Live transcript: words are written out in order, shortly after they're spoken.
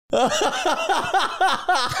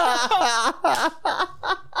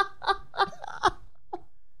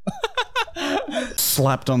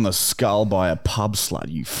Slapped on the skull by a pub slut,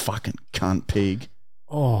 you fucking cunt pig.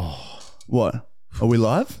 Oh. What? Are we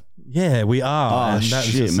live? Yeah, we are. Oh,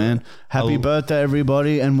 shit, man. Happy birthday,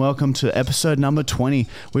 everybody, and welcome to episode number 20.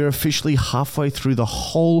 We're officially halfway through the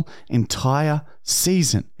whole entire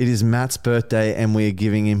season. It is Matt's birthday, and we are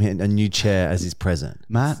giving him a new chair as his present.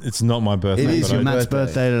 Matt? It's not my birthday. It is your Matt's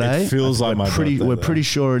birthday today. It feels like my birthday. We're pretty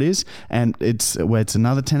sure it is. And it's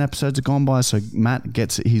another 10 episodes have gone by, so Matt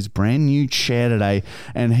gets his brand new chair today,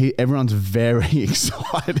 and everyone's very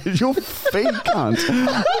excited. Your feet, cunt. Look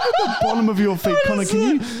at the bottom of your feet. Connor,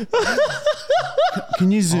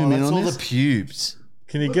 can you zoom in on all this? the pubes.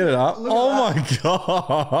 Can you get it up? Oh my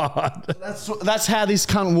God. That's how this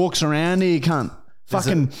cunt walks around here, cunt.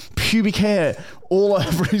 Fucking pubic hair all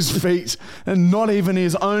over his feet, and not even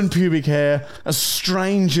his own pubic hair, a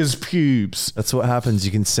stranger's pubes. That's what happens.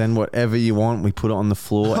 You can send whatever you want. We put it on the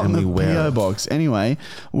floor and we wear PO it. box. Anyway,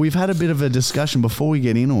 we've had a bit of a discussion before we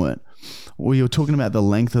get into it. We were talking about the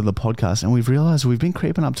length of the podcast, and we've realized we've been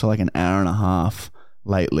creeping up to like an hour and a half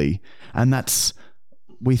lately, and that's,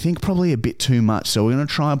 we think, probably a bit too much. So we're going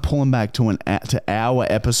to try and pull them back to hour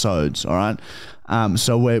episodes. All right.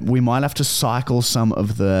 So we might have to cycle some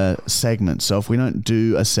of the segments. So if we don't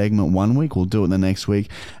do a segment one week, we'll do it the next week,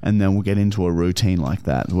 and then we'll get into a routine like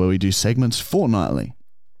that where we do segments fortnightly.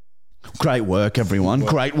 Great work, everyone.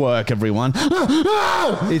 Great work, everyone.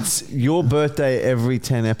 It's your birthday every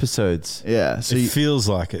 10 episodes. Yeah. So It feels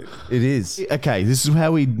like it. It is. okay, this is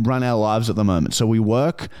how we run our lives at the moment. So we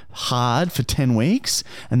work hard for 10 weeks,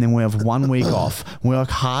 and then we have 1 week off. We work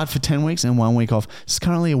hard for 10 weeks and 1 week off. It's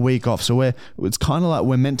currently a week off. So it's kind of like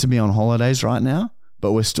we're meant to be on holidays right now,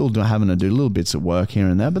 but we're still having to do little bits of work here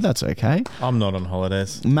and there, but that's okay. I'm not on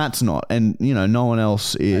holidays. Matt's not, and no one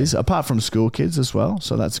else is, apart from school kids as well,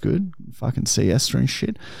 so that's good. Fucking siesta and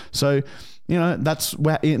shit. So,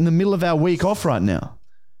 we're in the middle of our week off right now.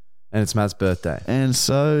 And it's Matt's birthday. And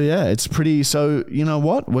so, yeah, it's pretty, so you know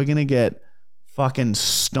what? We're going to get fucking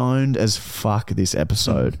stoned as fuck this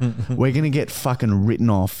episode. We're going to get fucking written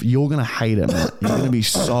off. You're going to hate it, man. You're going to be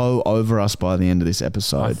so over us by the end of this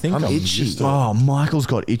episode. I think I'm itchy. Oh, Michael's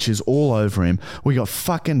got itches all over him. We got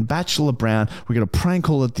fucking Bachelor Brown. We got a prank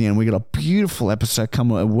call at the end. We got a beautiful episode.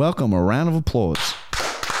 Come on, welcome, a round of applause.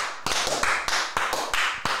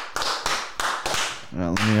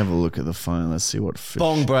 Well, let me have a look at the phone. Let's see what fish.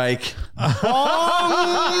 Bong break.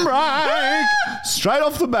 Bong break. Straight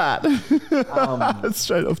off the bat.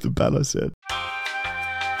 Straight off the bat, I said.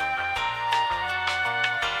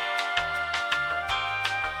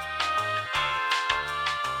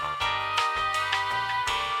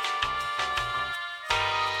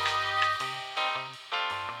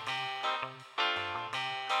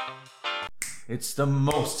 It's the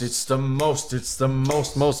most difficult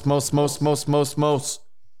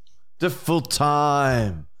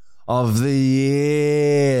time of the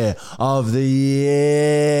year.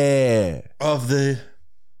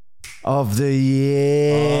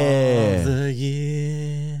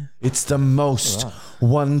 It's the most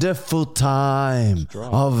wonderful time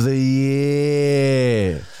of the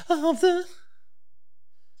year.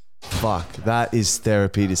 Fuck, that is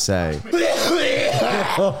therapy to say.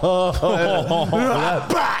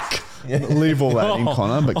 Back. Leave all that in,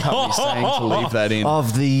 Connor, but can't be saying to leave that in.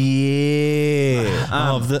 Of the year.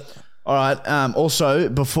 All right. Also,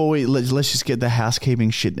 before let's just get the housekeeping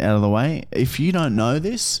shit out of the way. If you don't know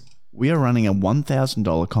this, we are running a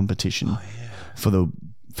 $1,000 competition for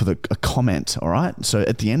a comment, all right? So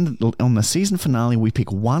at the end, on the season finale, we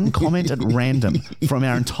pick one comment at random from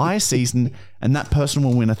our entire season, and that person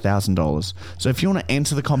will win $1,000. So if you want to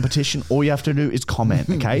enter the competition, all you have to do is comment,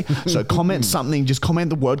 okay? So comment something, just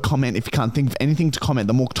comment the word comment. If you can't think of anything to comment,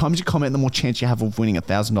 the more times you comment, the more chance you have of winning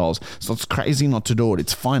 $1,000. So it's crazy not to do it.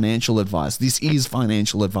 It's financial advice. This is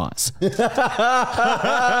financial advice. Oh,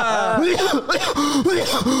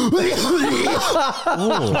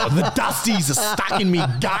 the dusties are stuck in me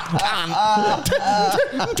gut, cunt.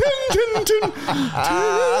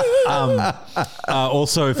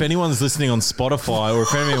 Also, if anyone's listening on Spotify, or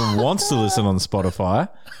if anyone wants to listen on Spotify,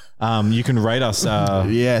 you can rate us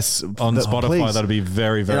yes, on Spotify. Please. That'll be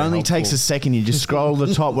very, very It only helpful. takes a second. You just scroll to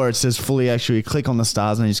the top where it says fully actual. You click on the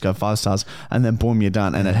stars and you just go 5 stars, and then boom, you're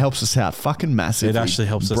done. And it helps us out fucking massively. It actually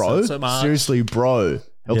helps us bro. out so much. Seriously, bro.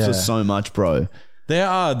 Helps us so much, bro.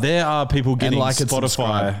 There are people getting like and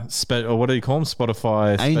Spotify, or what do you call them?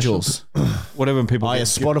 Spotify Angels. Whatever people. Oh, yeah,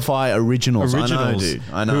 Spotify originals. I know, dude.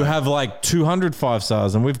 I know. Who have like 200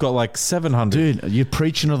 5-stars, and we've got like 700. Dude, you're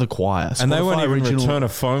preaching to the choir. And they won't even original- return a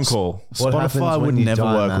phone call. Spotify would never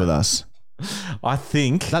work with us. I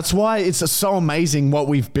think That's why it's so amazing what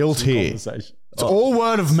we've built here. It's all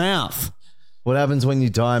word of mouth. What happens when you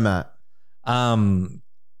die, Matt? I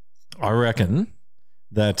reckon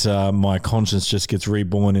that my conscience just gets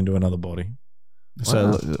reborn into another body.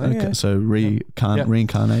 So,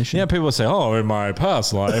 reincarnation. Yeah, people say, "Oh, in my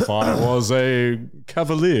past life, I was a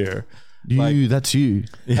cavalier." That's you.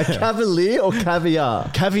 A cavalier or caviar?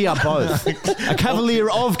 Caviar both. A cavalier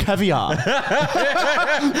of caviar.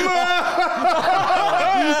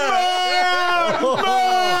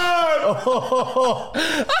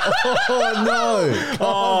 Oh no!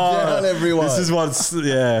 Calm down, everyone. This is what's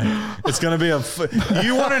It's gonna be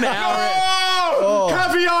you want an hour?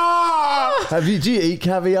 Caviar. Do you eat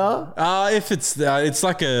caviar? If it's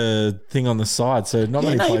like a thing on the side, so not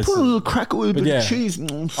many places. You put a little cracker with a bit of cheese.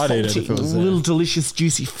 I'd eat it if it was a little delicious,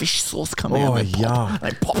 juicy fish sauce coming out. Oh, yeah.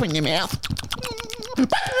 They pop in your mouth.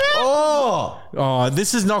 Oh,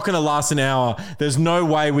 this is not going to last an hour. There's no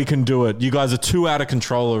way we can do it. You guys are too out of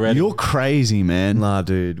control already. You're crazy, man. Nah,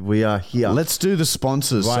 dude. We are here. Let's do the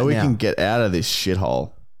sponsors so we can get out of this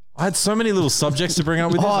shithole. I had so many little subjects to bring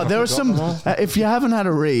up with this. Oh, there are some. If you haven't had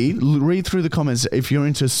a read through the comments. If you're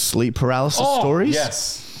into sleep paralysis stories,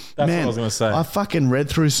 yes, that's what I was going to say. I fucking read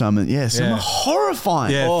through some, and some are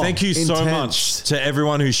horrifying. Yeah, thank you so intense. much to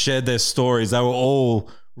everyone who shared their stories. They were all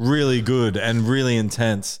really good and really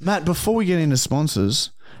intense. Matt, before we get into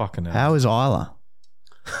sponsors, Fucking hell. how is Isla?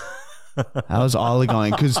 How's Isla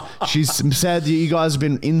going? Because she's sad that you guys have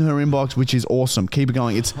been in her inbox, which is awesome. Keep it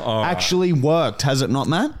going. It's actually worked, has it not,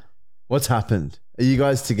 Matt? What's happened? Are you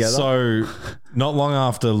guys together? So, not long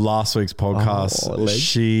after last week's podcast,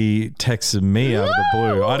 she texted me out of the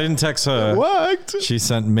blue. I didn't text her. It worked. She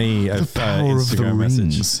sent me a Power of the Instagram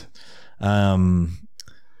message. rings.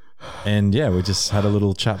 And yeah, we just had a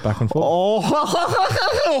little chat back and forth.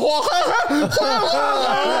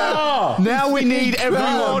 Now we need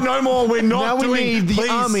everyone. No more. We're not Now we doing. need the please.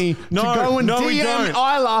 army to go and we DM don't.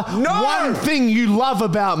 Isla one thing you love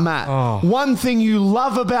about Matt. One thing you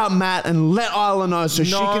love about Matt, and let Isla know so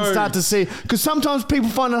she can start to see. Because sometimes people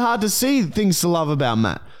find it hard to see things to love about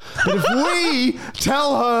Matt. But if we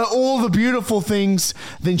tell her all the beautiful things,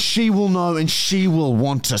 then she will know and she will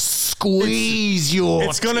want to squeeze your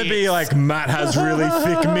It's going to be like Matt has really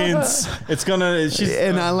thick mints. It's going to...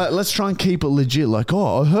 And let's try and keep it legit. Like,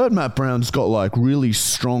 I heard Matt Brown's got like really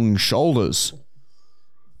strong shoulders.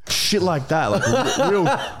 Shit like that.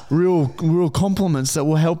 Like real compliments that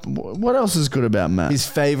will help. What else is good about Matt? His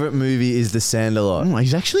favorite movie is The Sandlot.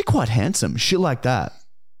 He's actually quite handsome. Shit like that.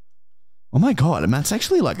 Oh my God, Matt's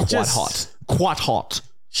actually like quite hot. Quite hot.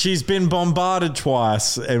 She's been bombarded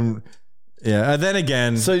twice. And then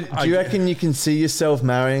again... So do you reckon you can see yourself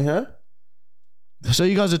marrying her? So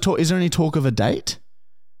you guys are is there any talk of a date?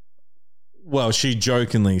 Well, she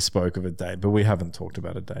jokingly spoke of a date, but we haven't talked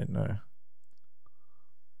about a date, no.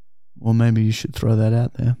 Well, maybe you should throw that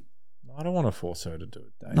out there. I don't want to force her to do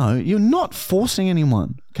a date. No, you're not forcing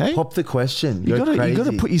anyone, okay? Pop the question. You got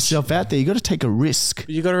to put yourself out there. You got to take a risk. But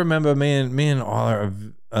you got to remember, me and Isla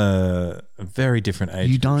are a very different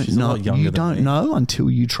age. You don't She's a know. lot younger You than don't me. know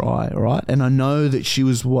until you try, all right? And I know that she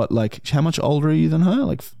was how much older are you than her?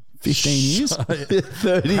 Like 15 years?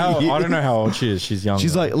 30 years. I don't know how old she is. She's younger.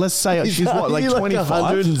 She's like, let's say she's what, like 25?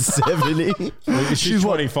 170. She's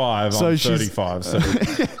 25. So I'm she's- 35. So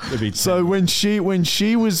it'd be 10. So when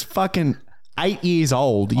she was fucking 8 years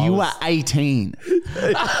old, you were 18.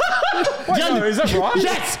 Wait, no, is that right?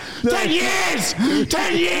 Yes! 10 years!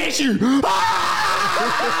 10 years!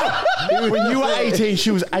 When you were 18,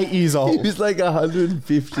 she was 8 years He old. was like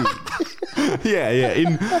 150. Yeah,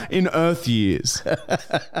 in Earth years.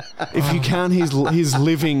 If you count his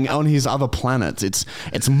living on his other planets, it's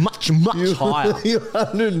much higher. You're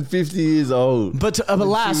 150 years old. But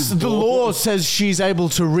alas, the law says she's able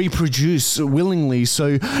to reproduce willingly,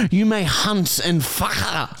 so you may hunt and fuck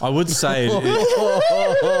her. I would say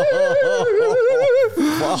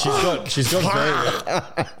she's got very...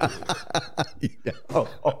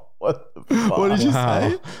 What did you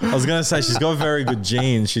say? I was going to say she's got very good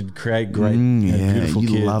genes. She'd create great, beautiful you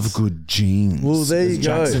kids. love good genes. Well, there you go.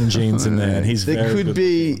 Jackson genes in there, and he's There very could good.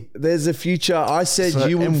 be. There's a future. I said So-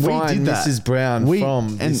 you would and we find did that. Mrs. Brown We- from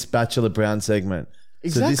and- this Bachelor Brown segment.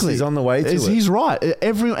 Exactly. So this is on the way to it. He's right.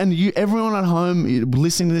 Everyone at home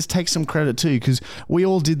listening to this, take some credit too, because we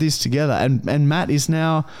all did this together. And Matt is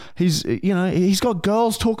now, he's got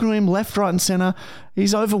girls talking to him left, right, and center.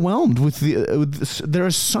 He's overwhelmed with there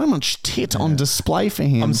is so much tit on display for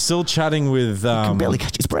him. I'm still chatting with. He can barely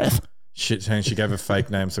catch his breath. Shit, she gave a fake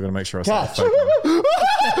name, so I've got to make sure I say the fake name.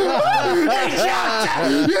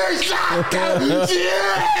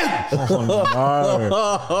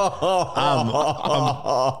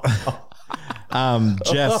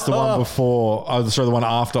 Jess, the one before, the one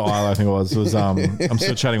after Isla, I think it was I'm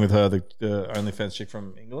still chatting with her, the OnlyFans chick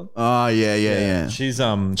from England. Oh yeah. She's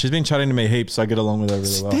been chatting to me heaps, so I get along with her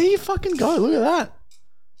really well. There you fucking go. Look at that.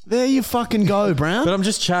 There you fucking go, Brown. But I'm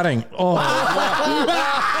just chatting. Oh,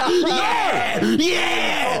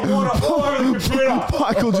 yeah.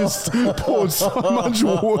 Michael just poured so much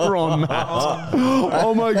water on Matt.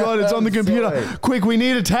 Oh my God, it's on the computer. Sorry. Quick, we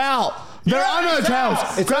need a towel. There are no towels.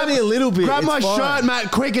 It's only a little bit. Grab It's my fine. shirt, Matt.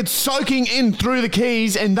 Quick, it's soaking in through the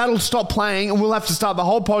keys and that'll stop playing and we'll have to start the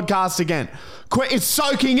whole podcast again. Quick, it's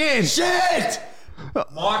soaking in. Shit!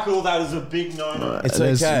 Michael, that is a big no-no. It's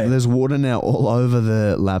okay. There's water now all over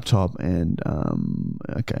the laptop and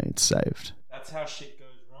okay, it's saved. That's how shit goes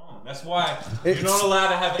wrong. That's why you're not allowed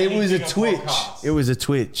to have It anything was a on twitch. podcasts. It was a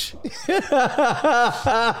twitch.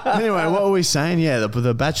 Anyway, what were we saying? Yeah,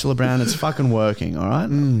 the Bachelor Brown, it's fucking working, all right?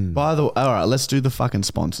 By the way, all right, let's do the fucking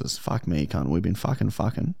sponsors. Fuck me, cunt. We've been fucking.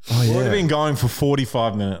 Oh, We've been going for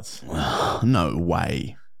 45 minutes. No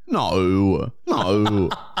way. No.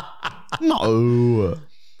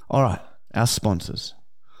 All right, our sponsors.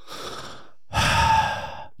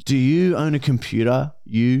 Do you own a computer?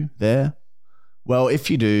 You there? Well, if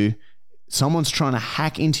you do, someone's trying to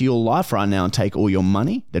hack into your life right now and take all your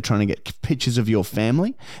money. They're trying to get pictures of your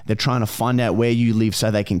family. They're trying to find out where you live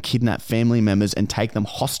so they can kidnap family members and take them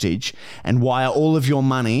hostage and wire all of your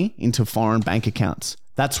money into foreign bank accounts.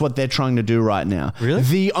 That's what they're trying to do right now. Really?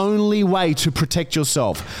 The only way to protect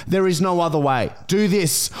yourself. There is no other way. Do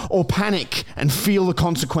this or panic and feel the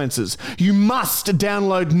consequences. You must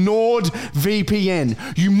download NordVPN.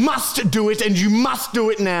 You must do it and you must do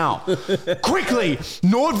it now. Quickly,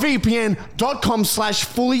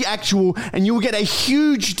 nordvpn.com/fullyactual and you will get a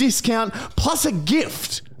huge discount plus a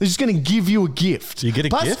gift. They're just going to give you a gift. You get a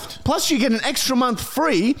gift? Plus you get an extra month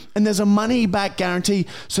free and there's a money back guarantee.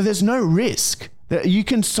 So there's no risk. You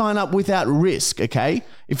can sign up without risk, okay?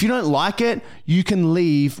 If you don't like it, you can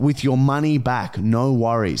leave with your money back, no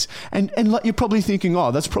worries. And like you're probably thinking,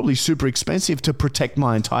 oh, that's probably super expensive to protect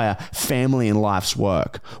my entire family and life's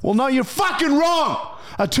work. Well, no, you're fucking wrong.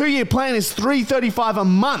 A 2-year plan is $335 a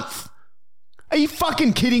month. Are you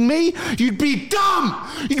fucking kidding me? You'd be dumb.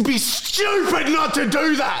 You'd be stupid not to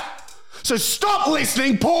do that. So stop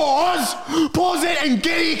listening, pause it and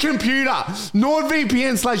get your computer.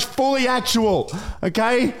 NordVPN/fullyactual,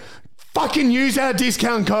 okay? Fucking use our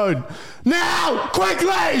discount code. Now,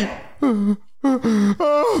 quickly!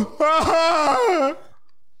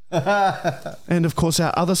 And of course,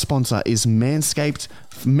 our other sponsor is Manscaped,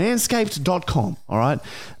 manscaped.com, all right?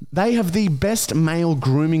 They have the best male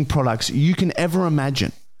grooming products you can ever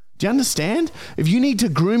imagine. Do you understand? If you need to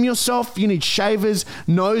groom yourself, you need shavers,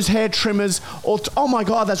 nose hair trimmers, or oh my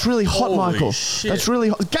God, that's really hot, Holy Michael. shit. That's really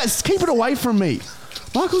hot. Guys, keep it away from me.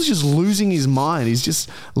 Michael's just losing his mind. He's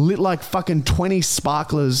just lit like fucking 20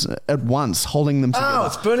 sparklers at once, holding them together. Oh,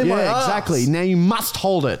 it's burning my ass. exactly. Now you must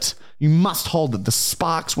hold it. You must hold it. The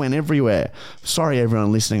sparks went everywhere. Sorry,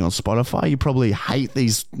 everyone listening on Spotify. You probably hate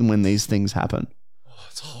these when these things happen.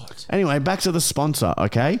 Anyway, back to the sponsor,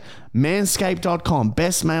 okay? Manscaped.com,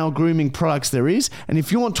 best male grooming products there is. And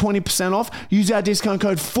if you want 20% off, use our discount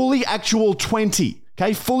code FullyActual20,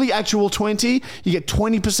 okay? FullyActual20, you get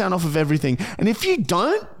 20% off of everything. And if you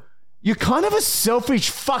don't, you're kind of a selfish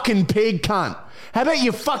fucking pig cunt. How about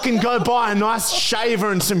you fucking go buy a nice shaver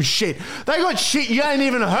and some shit? They got shit you ain't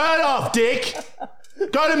even heard of, dick.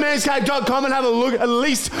 Go to manscaped.com and have a look, at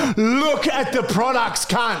least look at the products,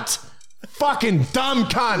 cunt. Fucking dumb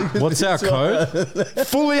cunt. What's our code?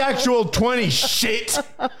 FullyActual20.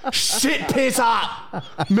 Shit piss up.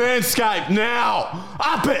 Manscaped now.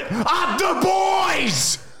 Up it. Up the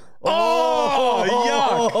boys. Oh,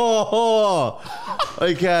 yuck.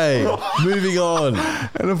 Okay, moving on.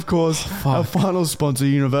 And of course, our final sponsor,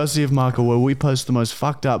 University of Markle, where we post the most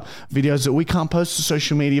fucked up videos that we can't post to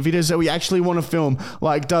social media, videos that we actually want to film,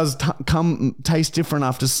 like does cum taste different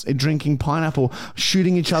after drinking pineapple,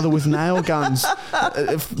 shooting each other with nail guns,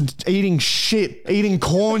 eating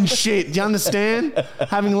corn shit, do you understand?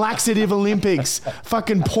 Having laxative Olympics,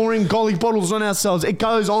 fucking pouring golly bottles on ourselves. It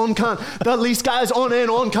goes on, cunt. The list goes on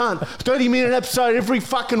and on, cunt. cunt. 30-minute episode every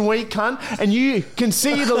fucking week, cunt. And you can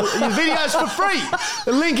see your videos for free.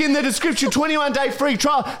 The link in the description, 21-day free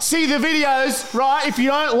trial. See the videos, right? If you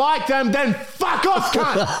don't like them, then fuck off,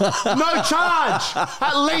 cunt. No charge.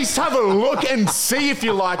 At least have a look and see if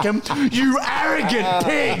you like them. You arrogant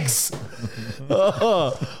pigs.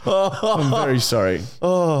 I'm very sorry.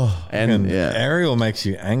 And Ariel makes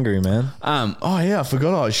you angry, man. I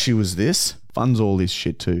forgot she was this. Funds all this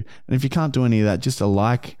shit too. And if you can't do any of that, just a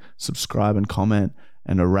like, subscribe and comment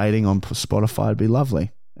and a rating on Spotify would be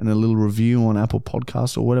lovely. And a little review on Apple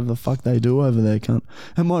Podcasts or whatever the fuck they do over there, cunt.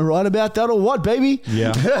 Am I right about that or what, baby?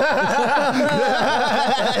 Yeah.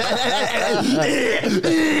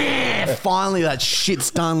 Finally, that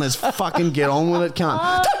shit's done. Let's fucking get on with it,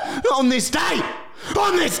 cunt. On this day,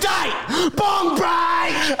 bong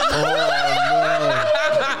break.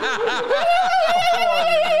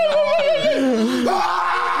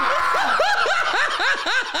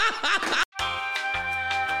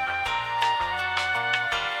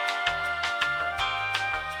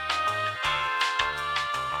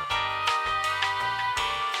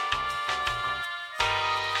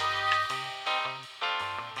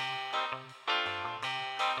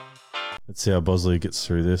 Let's see how Bosley gets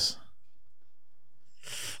through this.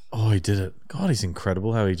 Oh, he did it. God, he's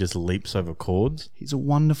incredible how he just leaps over cords. He's a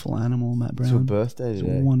wonderful animal, Matt Brown. It's your birthday today.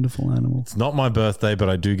 He's a wonderful animal. It's not my birthday, but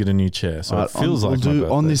I do get a new chair, so it feels like my birthday.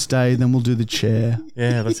 On this day, then we'll do the chair.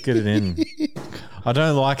 Yeah, let's get it in. I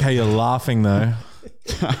don't like how you're laughing, though.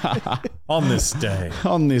 On this day.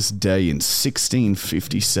 On this day in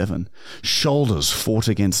 1657, shoulders fought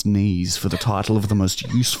against knees for the title of the most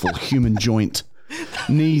useful human joint.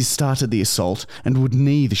 Knees started the assault and would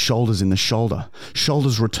knee the shoulders in the shoulder.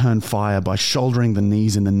 Shoulders returned fire by shouldering the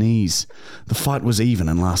knees in the knees. The fight was even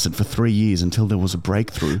and lasted for 3 years until there was a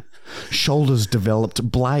breakthrough. Shoulders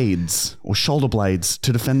developed blades or shoulder blades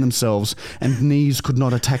to defend themselves, and knees could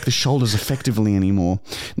not attack the shoulders effectively anymore.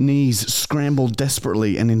 Knees scrambled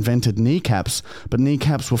desperately and invented kneecaps, but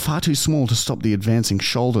kneecaps were far too small to stop the advancing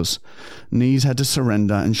shoulders. Knees had to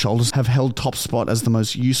surrender, and shoulders have held top spot as the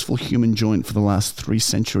most useful human joint for the last 3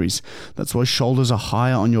 centuries. That's why shoulders are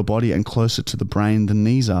higher on your body and closer to the brain than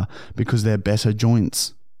knees are, because they're better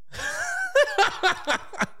joints.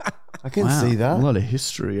 I can see that. A lot of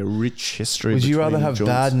history, a rich history. Would you rather have joints.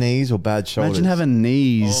 bad knees or bad shoulders? Imagine having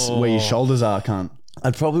knees where your shoulders are, cunt.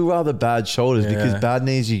 I'd probably rather bad shoulders because bad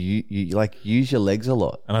knees, you like use your legs a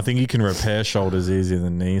lot. And I think you can repair shoulders easier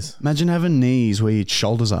than knees. Imagine having knees where your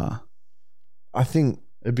shoulders are. I think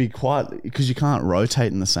it'd be quite, because you can't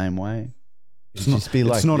rotate in the same way. It's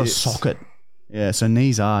not a socket. Yeah, so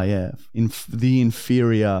knees are, the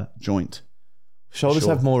inferior joint. Shoulders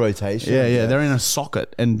have more rotation. Yeah, they're in a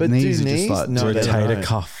socket, and knees are just like rotator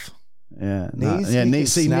cuff. Yeah,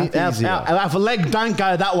 knees. See, if a leg don't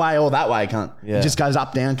go that way or that way, cunt. Yeah. It just goes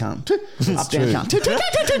up, down, cunt. Up, down, cunt.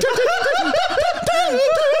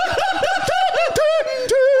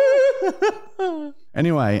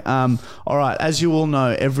 Anyway, all right. As you all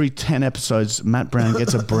know, every 10 episodes, Matt Brown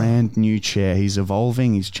gets a brand new chair. He's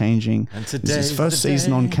evolving. He's changing. And this is his first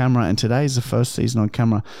season on camera, and today's the first season on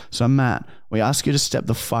camera. So, Matt, we ask you to step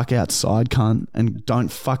the fuck outside, cunt, and don't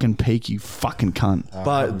fucking peek, you fucking cunt.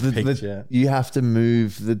 But you have to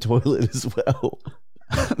move the toilet as well.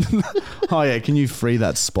 Oh, yeah. Can you free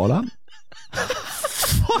that spot up?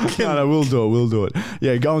 No, we'll do it.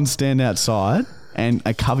 Yeah, go and stand outside. And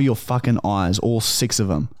cover your fucking eyes, all 6 of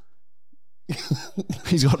them.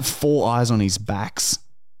 He's got 4 eyes on his backs.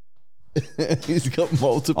 He's got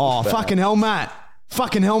multiple. Oh, backs. Fucking hell, Matt.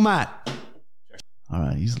 All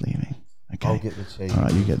right, he's leaving. Okay. I'll get the chair. All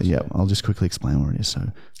right, you get the, I'll just quickly explain what it is. So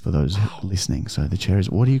for those listening, so the chair is,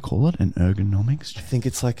 what do you call it? An ergonomics chair? I think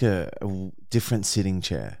it's like a different sitting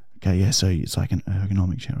chair. Okay, yeah, so it's like an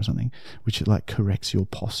ergonomic chair or something, which like corrects your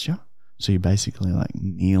posture. So you're basically like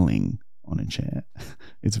kneeling on a chair.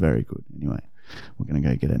 It's very good. Anyway, we're going to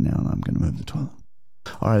go get it now, and I'm going to move the toilet.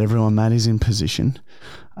 All right, everyone, Matt is in position.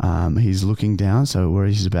 He's looking down, so where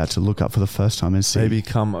he's about to look up for the first time and see. Maybe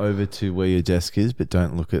come over to where your desk is, but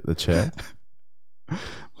don't look at the chair.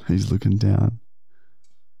 He's looking down.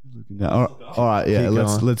 All right, yeah,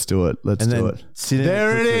 let's do it. Let's do it.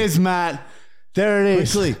 There it is, Matt. There it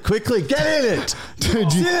is. Quickly, get in it. Dude,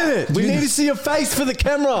 get in it. We need to see your face for the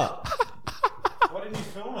camera. Why didn't you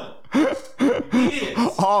film it?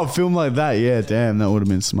 Oh, film like that. Yeah, damn, that would have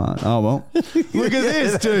been smart. Oh, well. Look at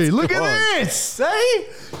this, dude. Look at this. See?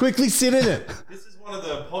 Quickly sit in it. This is one of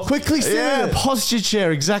the posture. Quickly sit in it. Posture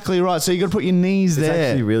chair. Exactly right. So you got to put your knees there.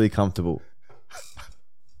 It's actually really comfortable.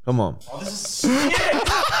 Come on. Oh, this is shit.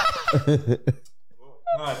 Can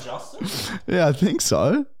I adjust it? Yeah, I think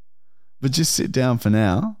so. But just sit down for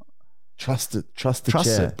now. Trust the Trust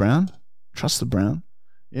chair. it, Brown. Trust the Brown.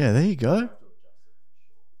 Yeah, there you go.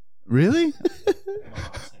 Really?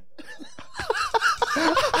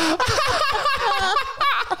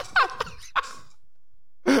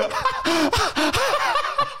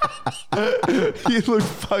 You look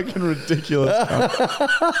fucking ridiculous.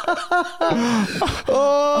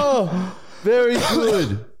 Oh, very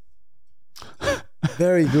good.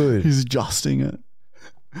 Very good. He's adjusting it.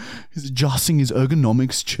 He's adjusting his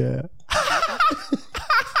ergonomics chair.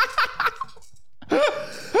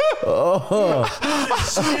 Oh.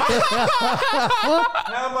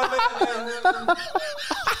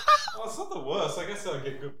 Well, it's not the worst. I guess I'll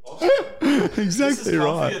get good posture. Exactly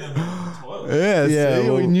right. Than the toilet. Yeah, Yeah, see,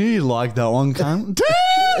 well- we knew you liked that one, cunt.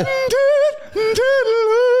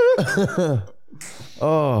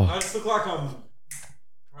 Oh. I just look like I'm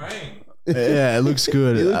praying. Yeah, it looks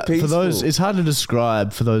good. You look For those, peaceful. it's hard to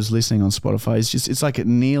describe for those listening on Spotify. It's like a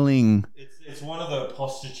kneeling. It's one of the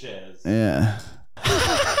posture chairs. Yeah.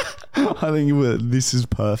 I think this is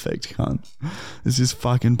perfect, cunt. This is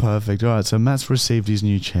fucking perfect. All right, so Matt's received his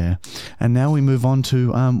new chair. And now we move on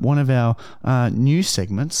to one of our new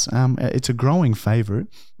segments. It's a growing favourite.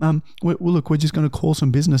 Look, we're just going to call some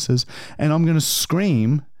businesses and I'm going to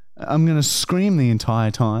scream. I'm going to scream the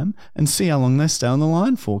entire time and see how long they stay on the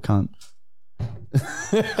line for, cunt.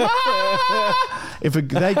 If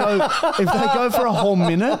they go for a whole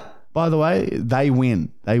minute, by the way, they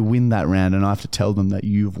win. They win that round, and I have to tell them that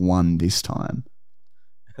you've won this time.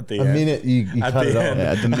 At the A end. minute you At cut the it off. end.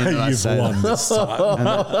 Yeah, at the minute I You've say won that. this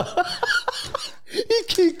time. You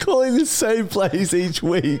keep calling the same place each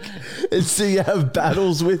week, and so you have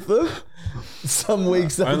battles with them. Some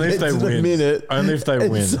weeks they Only if get they to the win. minute. Only if they and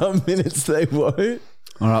win. Some minutes they won't.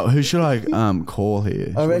 All right, who should I call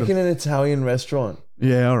here? I reckon an Italian restaurant.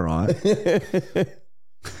 Yeah, all right.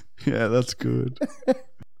 Yeah, that's good.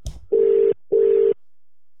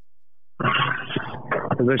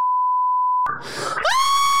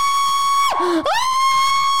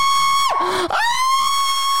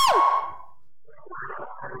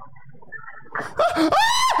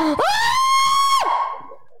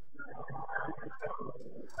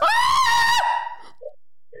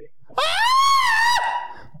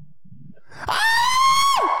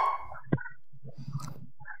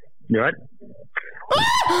 You right?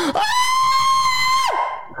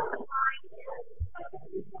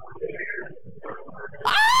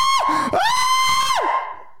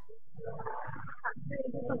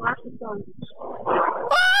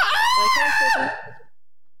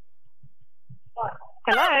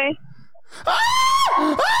 Hello.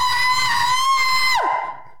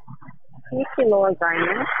 You see Laura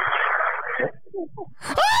Graham.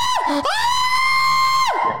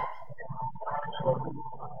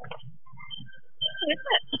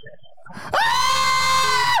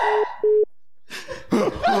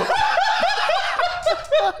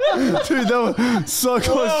 Dude, that was so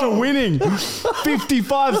close to winning.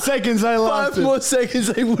 55 seconds they 5 lasted. more seconds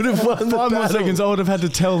they would have won the 5 more battle. seconds, I would have had to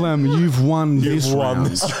tell them you've won this round.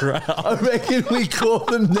 This round. I reckon we call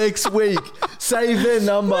them next week, save their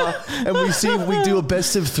number, and we see if we do a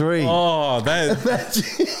best of 3. Oh, that.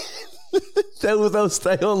 Imagine. They'll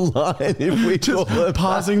stay online if we call them.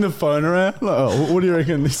 Passing the phone around. Like, oh, what do you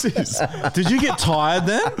reckon this is? Did you get tired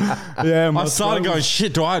then? Yeah, my I started throat- going,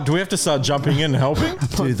 shit, do we have to start jumping in and helping?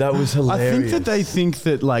 Dude, that was I hilarious. think that they think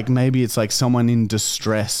that like maybe it's like someone in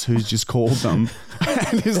distress who's just called them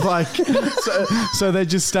and is like, so they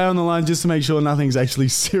just stay on the line just to make sure nothing's actually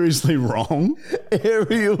seriously wrong.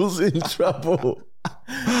 Ariel's in trouble.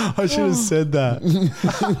 I should have said that.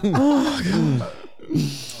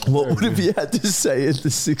 What would have you had to say at the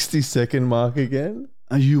 60-second mark again?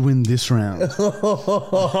 You win this round.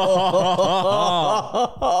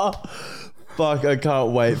 Fuck, I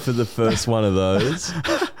can't wait for the first one of those.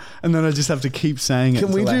 And then I just have to keep saying it.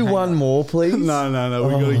 Can we until they do hang one up. more, please? No.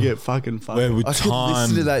 We got to get fucking Where with I could listen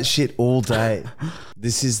to time. that shit all day.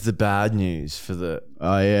 This is the bad news for the...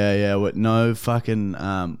 Oh yeah. What? No fucking.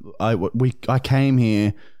 I came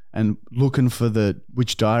here and looking for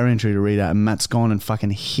which diary entry to read out, and Matt's gone and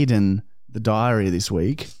fucking hidden the diary this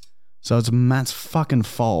week. So it's Matt's fucking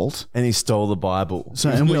fault. And he stole the Bible. So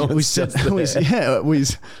and No we one said says that.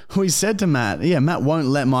 we said to Matt, Matt won't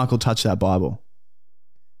let Michael touch that Bible.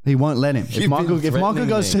 He won't let him. You've If Michael been threatening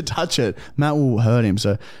goes me. to touch it, Matt will hurt him.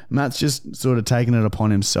 So Matt's just sort of taken it upon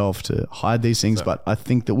himself to hide these things. But I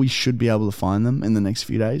think that we should be able to find them in the next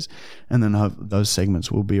few days, and then those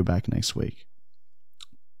segments will be back next week.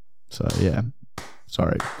 So yeah,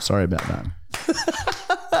 sorry about that.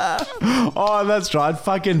 Oh, that's right.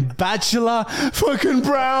 Fucking Bachelor fucking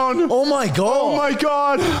Brown. Oh my God. Oh my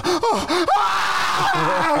God.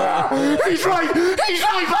 He's right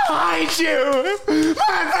behind you.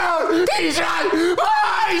 Man down. He's right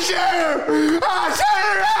behind you.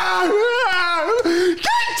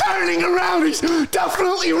 Keep turning around. He's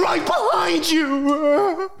definitely right behind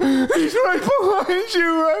you. He's right behind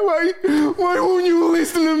you. Why won't you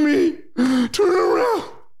listen to me? Turn around.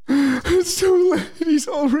 It's too late. He's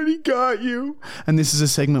already got you. And this is a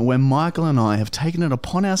segment where Michael and I have taken it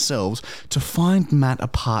upon ourselves to find Matt a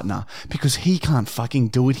partner because he can't fucking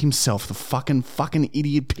do it himself. The fucking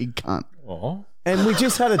idiot pig cunt. Oh. And we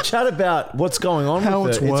just had a chat about what's going on How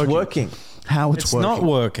with it's it. working. It's working. How It's not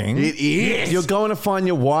working. It is. You're going to find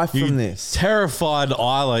your wife You from this. terrified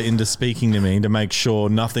Isla into speaking to me to make sure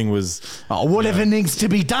nothing was. Whatever needs to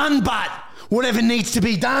be done, but whatever needs to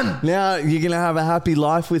be done. Now you're going to have a happy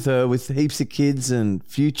life with her, with heaps of kids and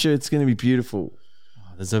future. It's going to be beautiful.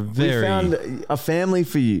 There's a We very found a family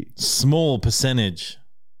for you. small percentage.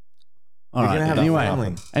 All You're right. gonna have a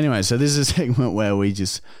family. Anyway, so this is a segment where we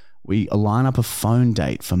line up a phone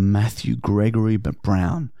date for Matthew Gregory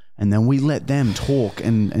Brown, and then we let them talk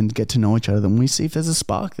and get to know each other. Then we see if there's a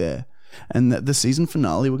spark there. And the season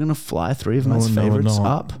finale, we're going to fly three of Matt's No, we're favorites not.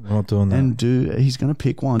 up. We're not doing that. And he's going to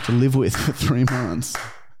pick one to live with for 3 months.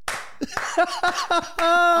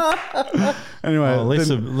 Anyway, Well, at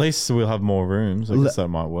least we'll have more rooms. I guess that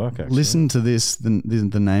might work, actually. listen to this,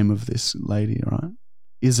 the name of this lady, all right?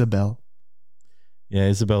 Isabel. Yeah,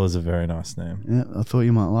 Isabella's a very nice name. Yeah, I thought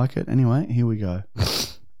you might like it. Anyway, here we go.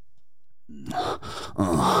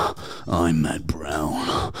 I'm Matt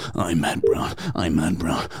Brown. I'm Matt Brown. I'm Matt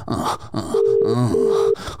Brown.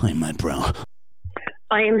 I'm Matt Brown.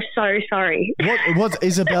 I am so sorry. What,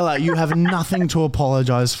 Isabella? You have nothing to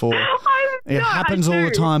apologize for. It happens all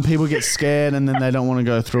the time. People get scared and then they don't want to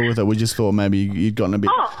go through with it. We just thought maybe you'd gotten a bit.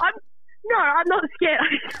 I'm not scared.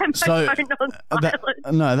 I set my phone on silent.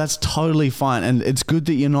 No, that's totally fine, and it's good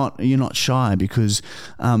that you're not shy because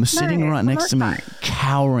sitting right next to me,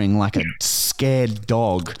 cowering like a scared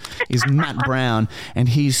dog, is Matt Brown, and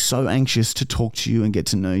he's so anxious to talk to you and get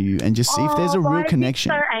to know you and just see if there's a real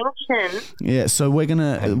connection. So anxious. Yeah, so we're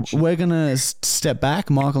gonna step back,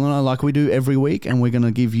 Michael and I, like we do every week, and we're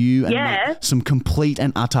gonna give you and Matt some complete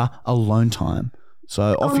and utter alone time.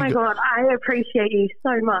 So Oh my God, I appreciate you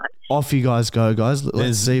so much. Off you guys go, guys.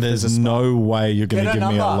 Let's see if there's a no way you're going to give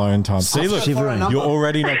me alone time. See, look, you're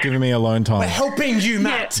already not giving me alone time. We're helping you,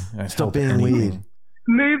 Matt. Yeah. Stop being weird.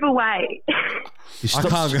 Move away. I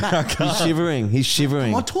can't. He's shivering. He's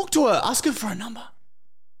shivering. I'll talk to her. Ask her for a number.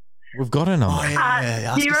 We've got a number.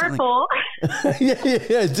 Ask her something. 04.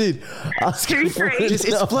 yeah, dude. Ask her for a 23. It's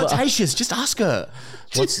number. flirtatious. Just ask her.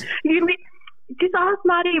 Just ask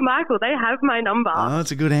Marty and Michael. They have my number. Oh,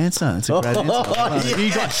 it's a good answer. It's a great answer.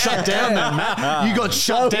 You got shut down then, Matt. You got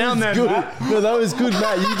shut down then, Good. Matt. No, that was good,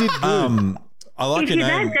 Matt. You did good. I like If your you're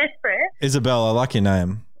that name. desperate. Isabel, I like your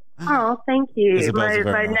name. Oh, thank you. Isabel's a very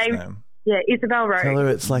my nice name, name. yeah, Isabel Rose. Tell her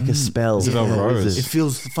it's like a spell. Isabel Rose. It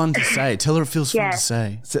feels fun to say. Tell her it feels fun to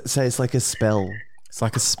say. Say it's like a spell. It's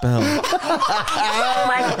like a spell. like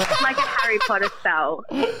a Harry Potter spell.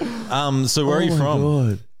 So where are you from?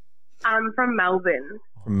 God. I'm from Melbourne,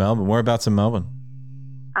 From Melbourne. Whereabouts in Melbourne?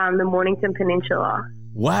 the Mornington Peninsula.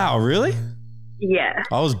 Wow, really? Yeah.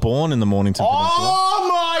 I was born in the Mornington Peninsula.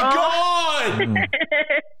 Oh my God!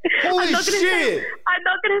 Holy I'm not gonna shit! I'm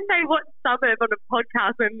not going to say what suburb on a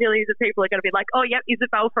podcast where millions of people are going to be like, oh, yep,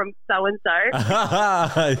 Isabel from so-and-so.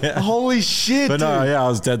 Yeah. Holy shit, But no, dude. yeah, I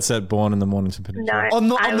was dead set born in the Mornington Peninsula. No. On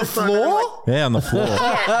the I was born floor? Yeah, on the floor.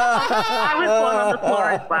 I was born on the floor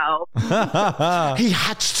as well. He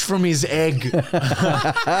hatched from his egg. So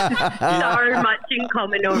much in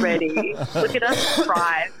common already. Look at us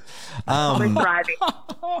thrive. We're thriving.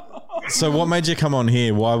 So what made you come on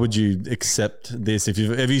here? Why would you accept this? Have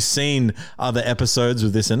you seen other episodes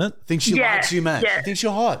with this in it? Thinks she Yeah, likes you, Matt. yeah. She thinks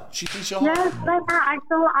you're hot. She thinks you're hot. Yes, but I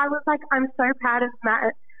was like, I'm so proud of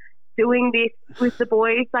Matt doing this with the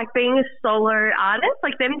boys, like being a solo artist.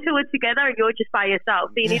 Like them two are together and you're just by yourself.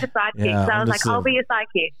 So you need a sidekick. Yeah, so I was like, understood. I'll be a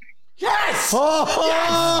sidekick. Yes!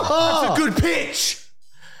 That's a good pitch.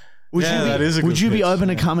 Would Yeah, you be, that is a would good you be pitch, open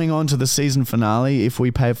to yeah. coming on to the season finale if we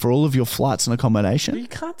pay for all of your flights and accommodation? You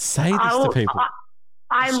can't say this to people.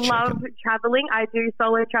 I Just love checking. traveling. I do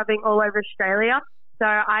solo traveling all over Australia. So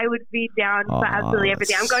I would be down for absolutely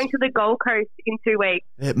everything. I'm going to the Gold Coast in 2 weeks.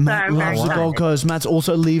 Matt I'm very loves the excited. Gold Coast. Matt's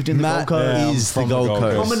also lived in the Matt Gold Coast. Yeah, I'm is the from Gold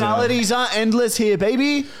Coast. Commonalities are endless here,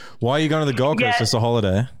 baby. Why are you going to the Gold Coast? Yeah. Just a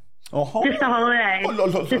holiday? Just a holiday.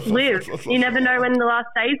 Just live. You never know when the last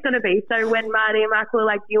day is going to be. So when Marty and Michael were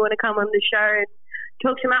like, do you want to come on the show and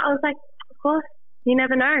talk to Matt? I was like, of course. You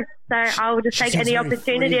never know. So I'll just take sounds any very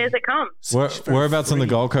opportunity free. as it comes. Whereabouts on the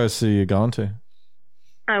Gold Coast are you going to?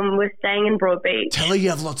 We're staying in Broadbeach. Tell her you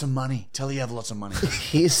have lots of money.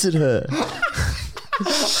 Hiss at her.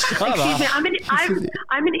 Excuse me,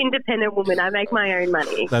 I'm an independent woman. I make my own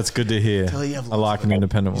money. That's good to hear. Tell her you have I lots like of an money.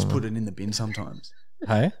 independent Just woman. put it in the bin sometimes.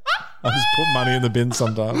 Hey? I just put money in the bin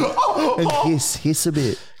sometimes. And hiss a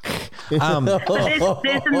bit. There's a major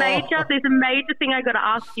thing I got to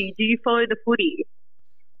ask you. Do you follow the footy?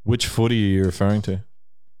 Which footy are you referring to?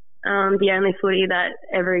 The only footy that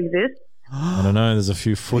ever exists. I don't know. There's a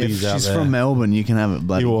few footies If out she's there. from Melbourne, you can have it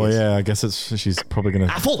bloody. Well, guess. yeah, I guess she's probably going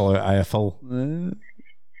to follow AFL.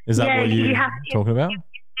 Is that what you talking about? If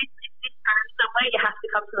this time somewhere, you have to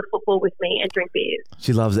come to the football with me and drink beers.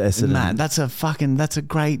 She loves Essendon. Matt, that's a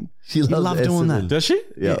great. She you loves love doing Essendon. that. Does she?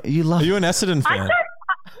 Yeah. You love. Are you an Essendon I fan?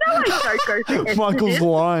 don't go for Essendon. Michael's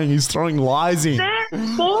lying. He's throwing lies in. They're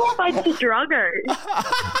full bunch of druggers.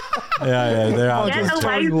 Yeah, they are. Get Michael's away.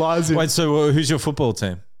 throwing lies in. Wait, so who's your football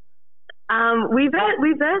team? We versed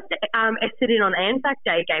Essendon on Anzac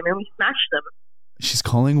Day game and we smashed them. She's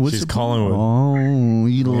Collingwood. She's Collingwood. Oh,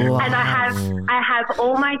 you lie. And I have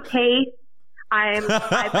all my teeth. I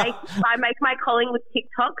make my Collingwood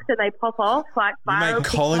TikToks and they pop off like You viral make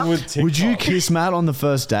Collingwood TikTok. Would you kiss Matt on the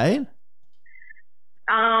first date?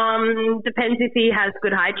 Depends if he has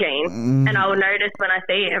good hygiene, and I will notice when I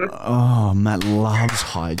see him. Oh, Matt loves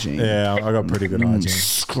hygiene. Yeah, I got pretty good hygiene.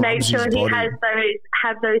 Scrubs Make his sure he body.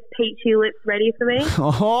 have those peachy lips ready for me.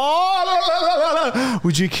 Oh,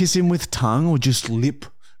 would you kiss him with tongue or just lip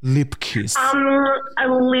kiss? A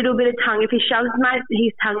little bit of tongue. If he shoves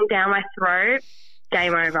his tongue down my throat,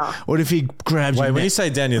 game over. What if he grabs Wait, your when you neck? say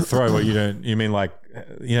down your throat, you mean like,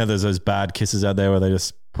 there's those bad kisses out there where they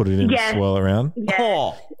just put it in Yeah. and swirl around? Yeah.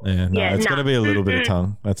 Oh, Yeah, no, Yeah, it's no. got to be a little bit of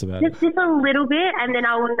tongue. That's about it. Just a little bit, and then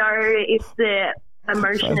I will know if the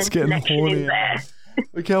emotion That's and getting connection horny. is there.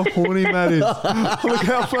 look how horny Matt is. Look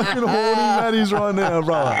how fucking horny Matt is right now,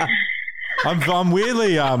 brother. I'm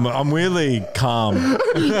weirdly calm.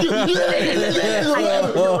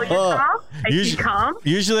 Are you calm?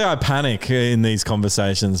 Usually I panic in these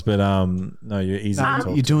conversations, but no, you're easy to talk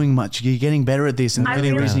You're to. doing much. You're getting better at this, and I for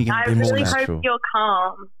any reason you I can be more really natural. hope you're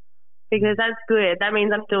calm because that's good. That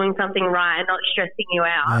means I'm doing something right and not stressing you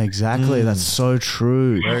out. Yeah, exactly. That's so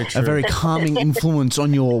true. Very true. A very calming influence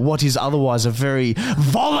on your what is otherwise a very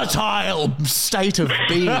volatile state of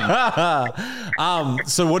being.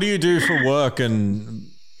 So what do you do for work and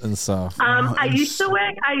stuff? I used to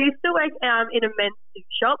work in a men's suit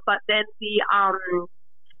shop, but then the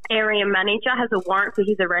area manager has a warrant for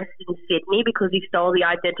his arrest in Sydney because he stole the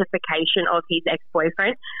identification of his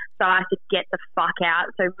ex-boyfriend. So I had to get the fuck out.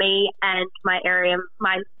 So me and my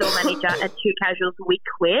store manager and two casuals, we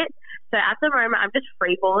quit. So at the moment, I'm just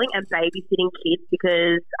freeballing and babysitting kids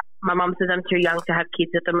because my mum says I'm too young to have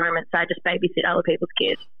kids at the moment. So I just babysit other people's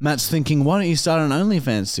kids. Matt's thinking, why don't you start an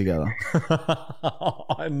OnlyFans together?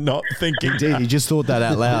 I'm not thinking. Indeed, he just thought that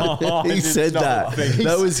out loud. He said that.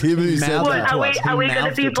 That was him who said mouthed What, it that. to are we us. He going to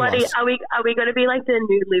mouthed be it to bloody? us. Are we going to be like the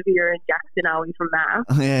new Livia and Jackson? Are we from that?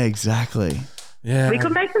 Yeah, exactly. Yeah, We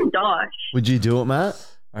could make some dosh. Would you do it, Matt?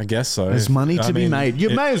 I guess so. There's money I to be mean, made.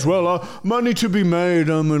 You may as well. Money to be made.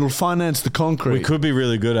 It'll finance the concrete. We could be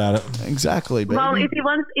really good at it. Exactly, baby. Well, if he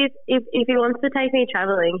wants to take me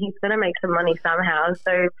traveling, he's going to make some money somehow.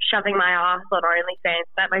 So shoving my ass on OnlyFans,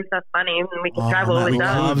 that makes us money, and we can travel Matt with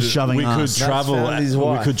that. loves shoving We could ass. travel. found his We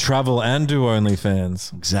wife. could travel and do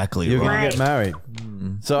OnlyFans. Exactly. You're right. going to get married.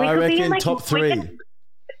 So We I could be in, reckon like, top we three. could-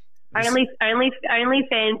 Only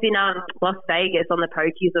fans in Las Vegas on the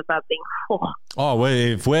pokies or something. Oh, Oh,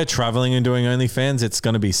 wait, if we're traveling and doing OnlyFans, it's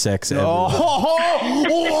going to be sex. everywhere.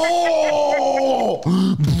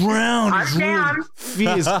 Brown I'm is down. really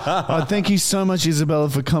fierce. Thank you so much, Isabella,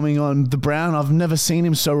 for coming on. The Brown, I've never seen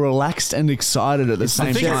him so relaxed and excited at the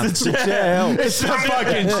same time. It's the chair. It's the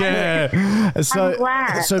fucking chair. I'm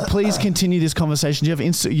glad. So please continue this conversation. Do you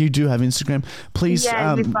have you do have Instagram? Please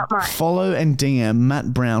Yeah, we've got mine. follow and DM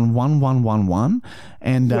Matt Brown 1111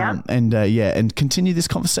 and and continue this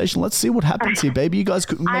conversation. Let's see what happens here, baby. You guys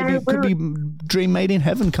could be dream made in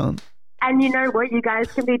heaven, cunt. And you know what? You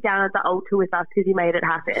guys can be down at the altar with us because you made it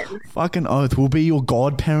happen. Fucking oath. We'll be your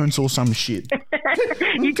godparents or some shit.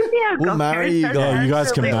 You can be our We'll marry you godparents, guys. You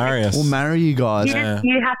guys can absolutely. marry us. We'll marry you guys.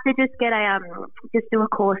 You have to just get just do a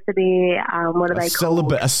course to be what are they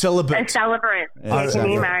called? A celibate. A celebrant. Yeah,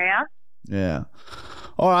 can you marry us? Yeah.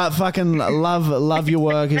 All right, fucking love your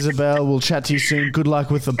work, Isabel. We'll chat to you soon. Good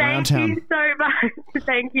luck with the Brown Thank Town. you so much.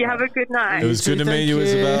 Thank you. Have a good night. It was good to meet you,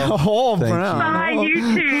 Thank you. Isabel. Oh, Thank Brown. Bye, you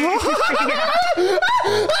too.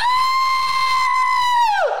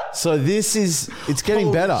 So it's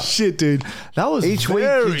getting better. Shit, dude. That was Each week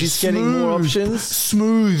you're just getting more options.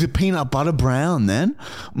 Smooth peanut butter brown then.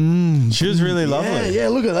 She was really lovely. Yeah,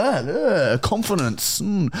 look at that. Confidence.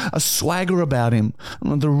 A swagger about him.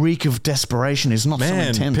 The reek of desperation is not so Man,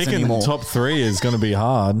 intense picking anymore. the top 3 is going to be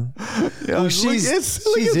hard. Well, she's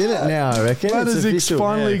in it now, I reckon. Man It's is official.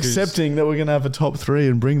 finally 'cause- accepting that we're going to have a top 3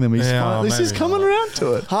 and bring them. He's maybe coming not. around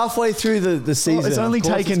to it. Halfway through the season. It's only of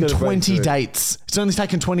course taken it's gonna break 20 through. dates. It's only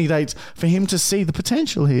taken 20 dates for him to see the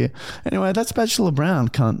potential here. Anyway, that's Bachelor Brown,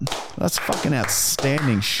 cunt. That's fucking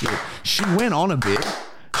outstanding shit. She went on a bit,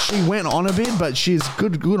 but she's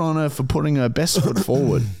good on her for putting her best foot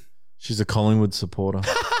forward. She's a Collingwood supporter.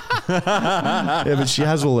 Yeah, but she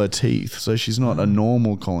has all her teeth, so she's not a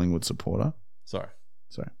normal Collingwood supporter. Sorry.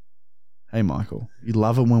 Hey, Michael, you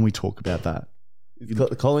love it when we talk about that.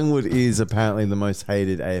 Collingwood is apparently the most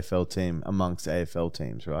hated AFL team amongst AFL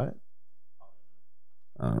teams, right?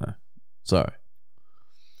 I don't know. Sorry.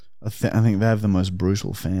 I think they have the most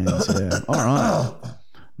brutal fans. Yeah. All right.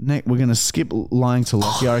 Nick, we're going to skip lying to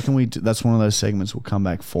Lockie. I reckon that's one of those segments we'll come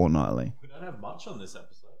back fortnightly. We don't have much on this episode.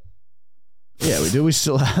 Yeah, we do. We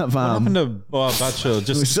still have What happened to Bachelor? we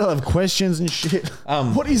Just still have questions and shit.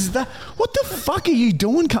 What is that? What the fuck are you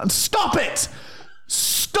doing, cunt? Stop it!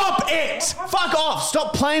 Stop it! Fuck off!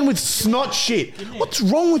 Stop playing with snot shit. What's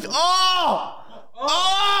wrong with?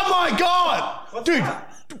 Oh my god, dude!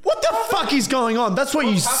 What the fuck is going on? That's what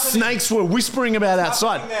you snakes were whispering about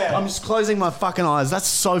outside. I'm just closing my fucking eyes. That's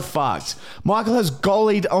so fucked. Michael has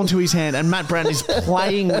gollied onto his hand and Matt Brown is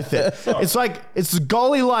playing with it. It's like, it's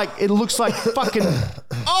golly like, it looks like fucking,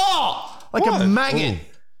 like a maggot.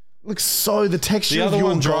 Looks so, the texture The of other your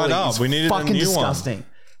one dried golly up. is We needed a fucking new one. disgusting.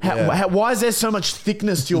 Why is there so much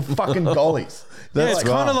thickness to your fucking gollies? yeah, it's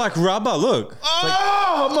kind of like rubber. Look.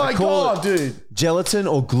 Oh my god, dude. Gelatin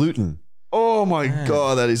or gluten? Oh my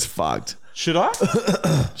god, that is fucked. Should I?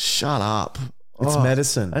 Shut up. It's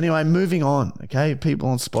medicine. Anyway, moving on. Okay, people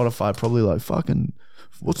on Spotify are probably like, fucking,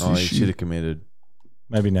 what's Oh, this you shit? should have committed.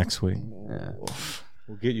 Maybe next week. Yeah.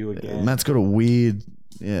 We'll get you again. Matt's got a weird,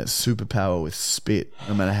 superpower with spit,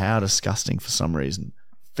 no matter how disgusting for some reason.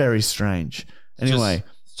 Very strange. Anyway,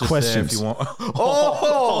 Just questions. there if you want.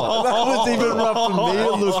 Oh, that was even rough for me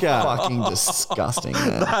to look at. Fucking disgusting,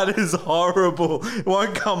 man. That is horrible. It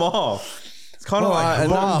won't come off. It's kind of like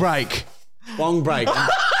Long break. Long break.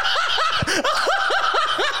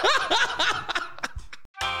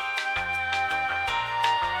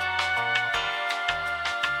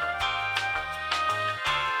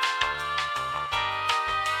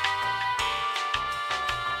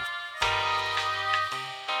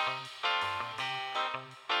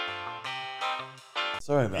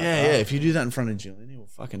 Sorry about that. Yeah. If you do that in front of Julian, he will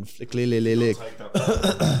fucking flick. No,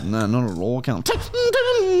 not at all. Can't.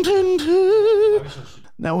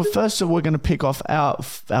 Now, first, we're going to pick off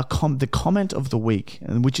the comment of the week,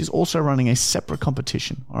 which is also running a separate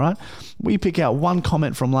competition. All right, we pick out one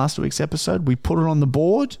comment from last week's episode. We put it on the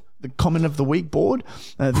board, the comment of the week board.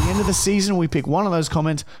 At the end of the season, we pick one of those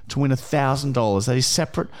comments to win $1,000. That is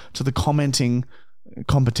separate to the commenting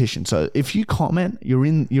competition. So if you comment, you're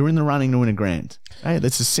in the running to win $1,000. Hey,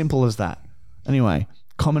 that's as simple as that. Anyway,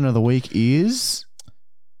 comment of the week is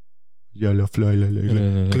yellow fly.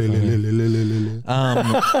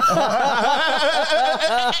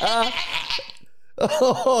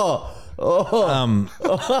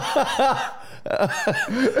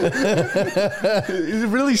 It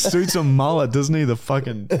really suits a mullet, doesn't he? The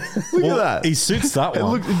fucking look at that. He suits that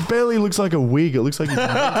one. It barely looks like a wig. It looks like he's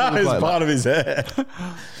meant to look It's like part that. of his hair.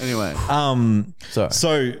 Anyway,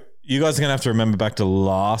 So you guys are going to have to remember back to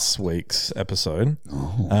last week's episode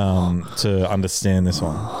to understand this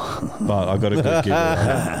one. But I got a good giggle.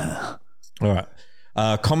 Right? All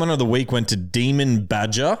right. Comment of the week went to Demon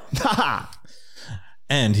Badger.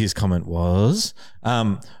 And his comment was,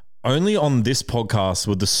 only on this podcast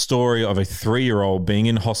would the story of a 3-year-old being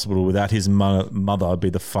in hospital without his mother be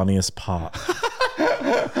the funniest part.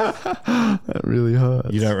 that really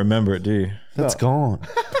hurts. You don't remember it, do you? That's gone.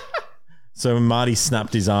 So Marty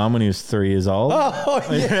snapped his arm when he was 3 years old. Oh,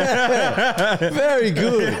 yeah. Very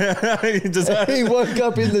good. He woke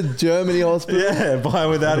up in the Germany hospital. Yeah,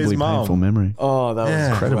 without his Incredibly painful mum. memory. Oh, that was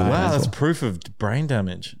incredible. great. Wow, that's proof of brain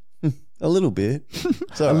damage. A little bit.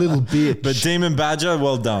 A little bit. But Demon Badger,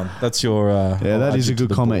 well done. That's your. Yeah, that is a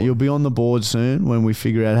good comment. You'll be on the board soon when we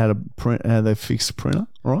figure out how to print, how they fix the printer,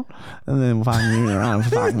 all right? And then we'll fucking around for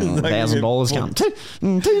fucking $1,000 come.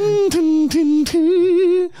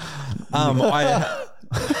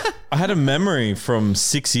 I had a memory from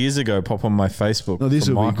 6 years ago pop on my Facebook. No, this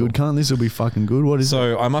from will be Michael. good, cunt. This will be fucking good. What is it?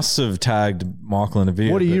 So I must have tagged Michael in a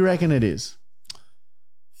video. What do but you reckon it is?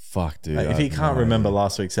 Fuck, dude. If he can't remember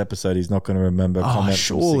last week's episode, he's not going to remember comments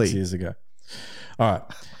from 6 years ago. All right.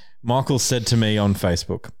 Michael said to me on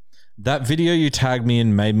Facebook, that video you tagged me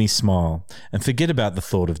in made me smile and forget about the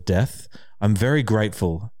thought of death. I'm very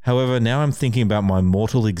grateful. However, now I'm thinking about my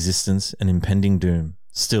mortal existence and impending doom.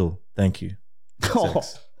 Still, thank you.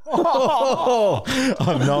 I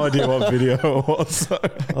have no idea what video it was. So.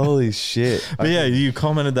 Holy shit. But yeah, you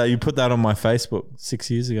commented that. You put that on my Facebook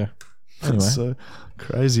 6 years ago. Anyway. That's so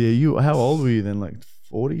crazy. How old were you then? Like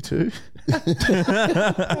 42?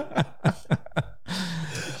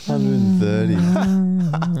 130.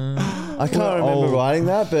 I can't remember writing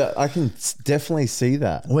that, but I can definitely see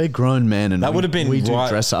that. We're grown men, and that would have been we do right,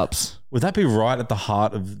 dress ups. Would that be right at the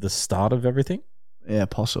heart of the start of everything? Yeah,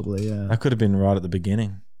 possibly. Yeah, that could have been right at the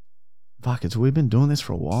beginning. Fuck, we've been doing this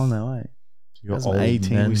for a while now, eh?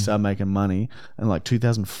 2018 we started making money, and like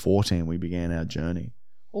 2014 we began our journey.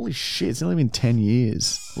 Holy shit, it's only been 10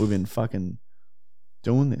 years we've been fucking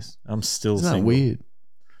doing this. I'm still Isn't single. that weird?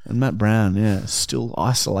 And Matt Brown, yeah, still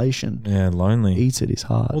isolation. Yeah, lonely. Eats at his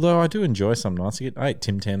heart. Although I do enjoy some nights. I ate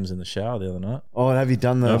Tim Tams in the shower the other night. Oh, have you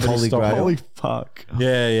done the Nobody Holy stopped. Grail? Holy fuck.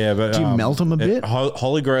 Yeah, but Do you melt them a bit?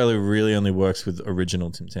 Holy Grail really only works with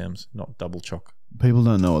original Tim Tams, not double choc. People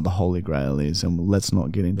don't know what the Holy Grail is, and let's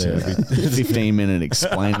not get into a 15-minute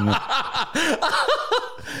explaining it.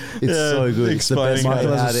 It's so good. It's the best way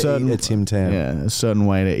Michael has how a to eat a Tim Tam. Yeah, a certain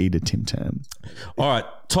way to eat a Tim Tam. All right,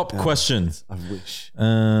 top question. I wish.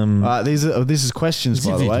 This is questions,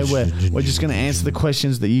 by the way. We're just going to answer the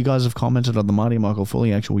questions that you guys have commented on the Marty Michael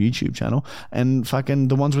Fully actual YouTube channel, and fucking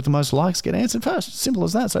the ones with the most likes get answered first. Simple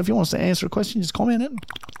as that. So if you want us to answer a question, just comment it.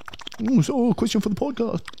 So, question for the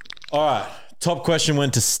podcast. All right, top question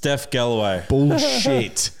went to Steph Galloway.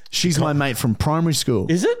 Bullshit. She's my mate from primary school.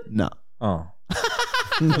 Is it? No. Oh.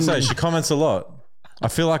 I say she comments a lot. I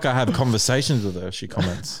feel like I have conversations with her. She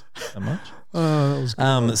comments that much. Oh, that was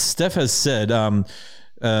good. Steph has said, do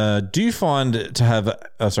you find it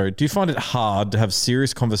hard to have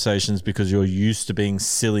serious conversations because you're used to being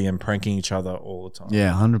silly and pranking each other all the time?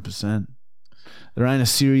 Yeah, 100%. There ain't a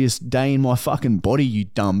serious day in my fucking body, you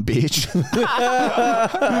dumb bitch.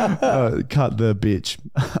 Cut the bitch.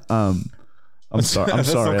 I'm sorry. I'm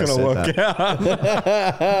sorry. That's not going to work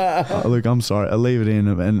out. Look, I'm sorry. I leave it in,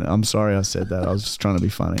 and I'm sorry I said that. I was just trying to be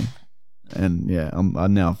funny. And yeah, I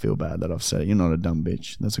now feel bad that I've said it. You're not a dumb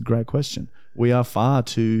bitch. That's a great question. We are far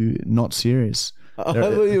too not serious. I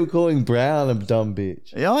thought you were calling Brown a dumb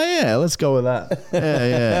bitch. Oh yeah, let's go with that.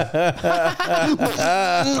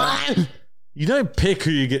 Yeah. You don't pick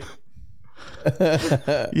who you get.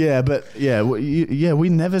 Yeah, but we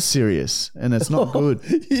never serious, and it's not good.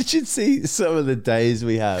 You should see some of the days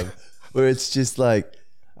we have where it's just like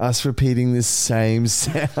us repeating the same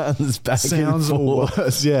sounds back and forth.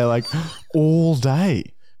 Worse, yeah, like all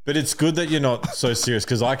day. But it's good that you're not so serious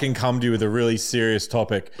because I can come to you with a really serious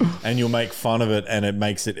topic and you'll make fun of it and it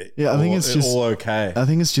makes it I think it's just all okay. I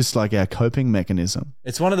think it's just like our coping mechanism.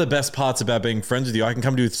 It's one of the best parts about being friends with you. I can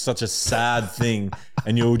come to you with such a sad thing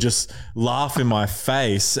and you'll just laugh in my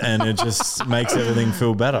face and it just makes everything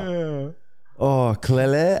feel better. Oh,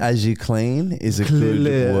 clele, as you clean, is a good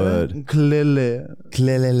word. Clearly.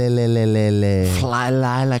 Fly.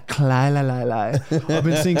 I've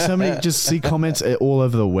been seeing so many, just see comments all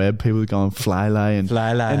over the web. People going fly lay and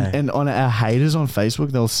on our haters on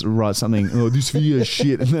Facebook, they'll write something. Oh, this video is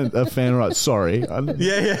shit, and then a fan writes sorry.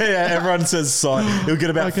 Yeah. Everyone says sorry. You'll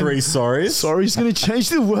get about 3 sorries. Sorry's gonna change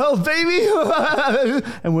the world, baby.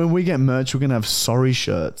 And when we get merch, we're gonna have sorry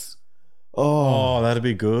shirts. Oh, that'd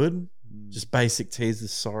be good. Just basic teas with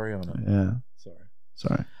sorry on it. Yeah.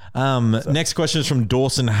 Sorry. Next question is from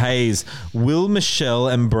Dawson Hayes. Will Michelle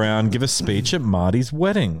and Brown give a speech at Marty's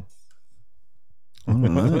wedding? I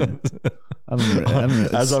don't know.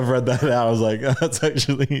 As I've read that out, I was like, that's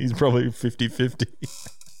actually, he's probably 50-50.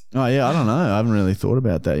 Oh, yeah, I don't know. I haven't really thought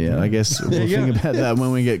about that yet. I guess we'll think about that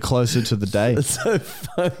when we get closer to the day. It's so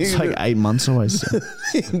funny. It's like 8 months away still.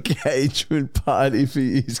 The engagement party for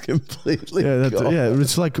you is completely gone.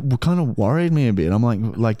 It's like kind of worried me a bit. I'm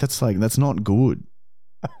like that's not good.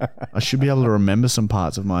 I should be able to remember some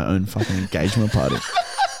parts of my own fucking engagement party.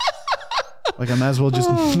 Like I may as well just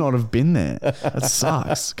not have been there. That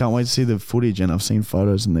sucks. Can't wait to see the footage, and I've seen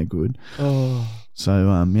photos and they're good.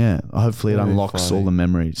 So hopefully it unlocks all the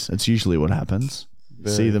memories. It's usually what happens.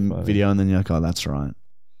 See the video and then you're like, oh, that's right.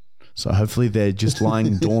 So hopefully they're just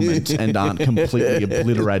lying dormant and aren't completely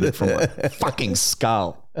obliterated from my fucking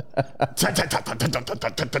skull.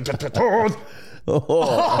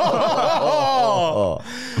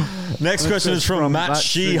 Next question is from Matt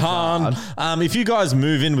Sheehan. If you guys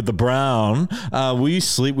move in with the Brown, will you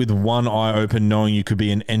sleep with one eye open knowing you could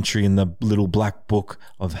be an entry in the little black book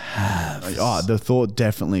of halves? Oh, the thought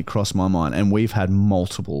definitely crossed my mind, and we've had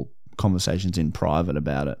multiple conversations in private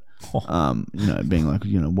about it. Being like,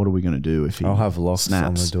 what are we going to do if he I'll have locks snaps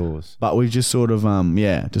on the doors. But we've just sort of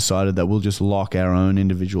decided that we'll just lock our own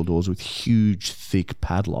individual doors with huge, thick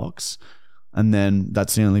padlocks, and then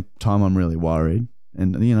that's the only time I'm really worried.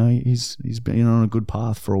 And he's been on a good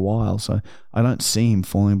path for a while, so I don't see him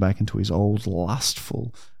falling back into his old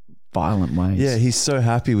lustful, violent ways. Yeah, he's so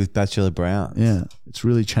happy with Bachelor Brown. Yeah, it's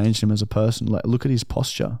really changed him as a person. Like, look at his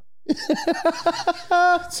posture.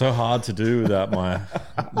 It's so hard to do without my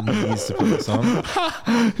knees to put this on.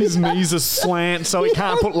 His knees are slant, so he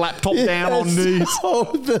can't put laptop down on knees.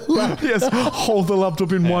 Hold the laptop. Yes, hold the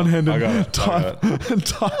laptop in one hand and type.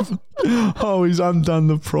 Oh, he's undone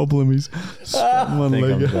the problem. He's strapped one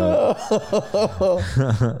leg out.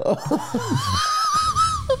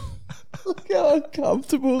 Look how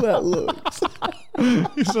uncomfortable that looks.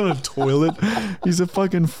 He's on a toilet. He's a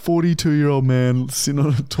fucking 42-year-old man sitting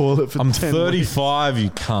on a toilet for 10 35, you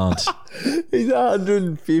can't. He's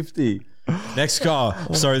 150. Next car.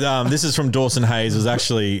 Sorry, this is from Dawson Hayes. It was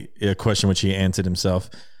actually a question which he answered himself.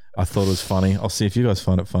 I thought it was funny. I'll see if you guys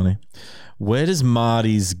find it funny. Where does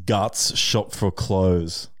Marty's guts shop for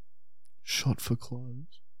clothes? Shot for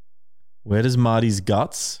clothes. Where does Marty's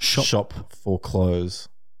guts shop for clothes?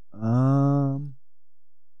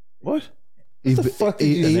 What? What the fuck did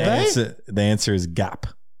you The answer is Gap.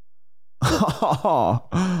 Oh,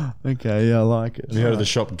 okay, yeah, I like it. Have you heard of the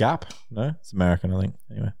shop Gap? No? It's American, I think.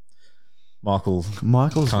 Anyway. Michael's can't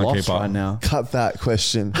lost keep up. right now. Cut that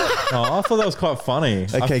question. Oh, I thought that was quite funny.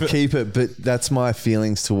 Okay, keep it, but that's my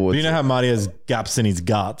feelings towards You know how Marty has gaps in his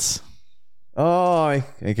guts? Oh,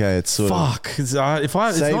 okay, it's sort of... Fuck.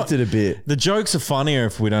 Saved it a bit. The jokes are funnier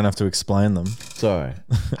if we don't have to explain them. Sorry.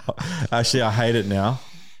 Actually, I hate it now.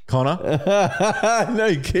 Connor?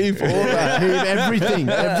 No, keep all that.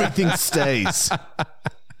 Everything stays.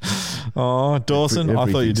 Oh, Dawson,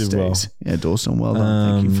 I thought you did well. Yeah, Dawson, well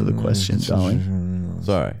done. Thank you for the question, darling.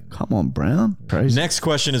 Sorry. Come on, Brown. Crazy. Next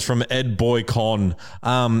question is from Ed Boy Con.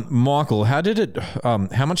 Michael, how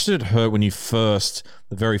much did it hurt when the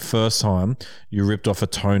very first time you ripped off a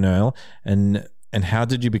toenail, and how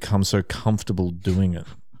did you become so comfortable doing it?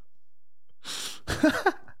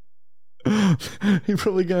 He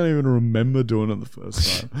probably can't even remember doing it the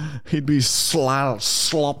first time. He'd be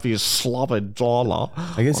sloppy dollar.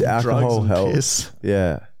 I guess alcohol helps.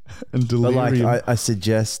 Yeah. And delirium. But I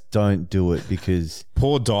suggest don't do it because...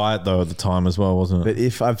 Poor diet though at the time as well, wasn't it? But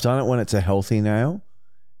if I've done it when it's a healthy nail,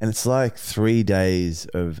 and it's like 3 days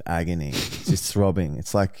of agony. It's just throbbing.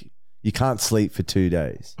 It's like you can't sleep for 2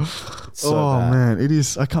 days. It's so bad. Man, it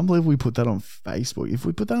is. I can't believe we put that on Facebook. If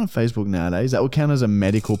we put that on Facebook nowadays, that would count as a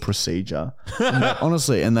medical procedure.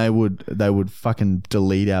 Honestly, and they would fucking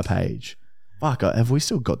delete our page. Fuck, have we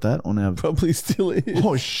still got that on our... Probably still is.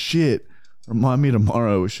 Oh, shit. Remind me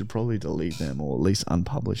tomorrow we should probably delete them or at least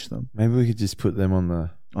unpublish them. Maybe we could just put them on the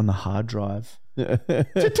hard drive.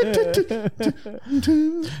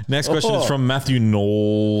 Next question is from Matthew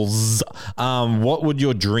Knowles. What would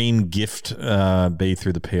your dream gift be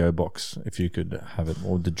through the PO box if you could have it?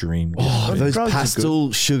 What would the dream gift be? Those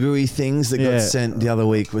pastel sugary things that got sent the other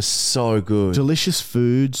week were so good. Delicious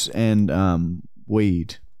foods and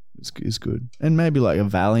weed is good. And maybe like a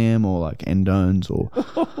Valium or like Endones or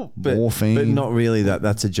morphine. But not really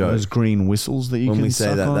that's a joke. Those green whistles that you can When we say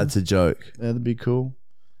suck that, on. that's a joke. That'd be cool.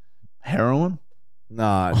 Heroin?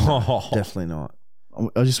 No, definitely not.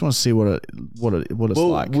 I just want to see what it's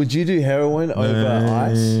like. Would you do heroin over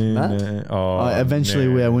ice, Matt? Eventually,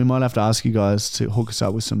 we might have to ask you guys to hook us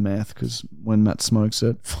up with some meth because when Matt smokes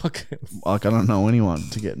it, like I don't know anyone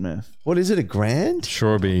to get meth. What is it, $1,000?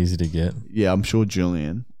 Sure, it'd be easy to get. Yeah, I'm sure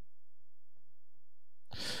Julian.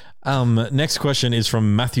 Next question is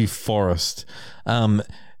from Matthew Forrest.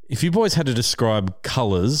 If you boys had to describe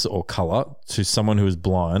colours or colour to someone who is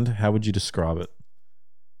blind, how would you describe it?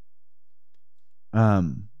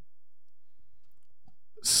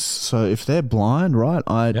 So if they're blind, right,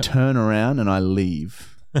 I turn around and I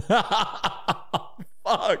leave.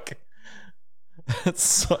 Fuck. That's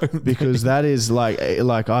so because that is like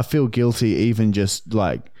I feel guilty even just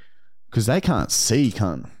like because they can't see,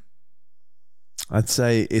 I'd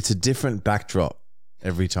say it's a different backdrop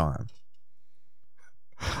every time.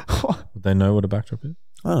 Would they know what a backdrop is?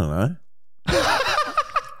 I don't know.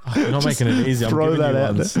 You're not making it easy. I'm Throw giving that you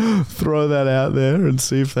out ones. there. Throw that out there and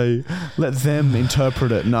see if they let them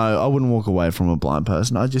interpret it. No, I wouldn't walk away from a blind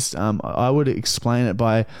person. I just I would explain it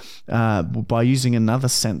by using another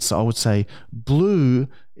sense. So I would say blue.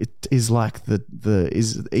 It is like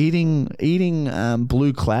is eating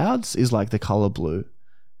blue clouds is like the color blue,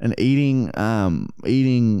 and eating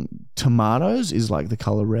tomatoes is like the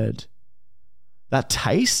color red. That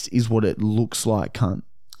taste is what it looks like, cunt.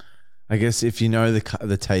 I guess if you know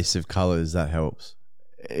the taste of colors, that helps.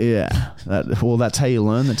 Yeah. That's how you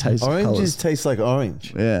learn the taste of colors. Oranges taste like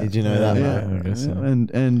orange. Yeah. Did you know that? Yeah. Mate? I guess so.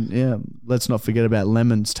 And yeah, let's not forget about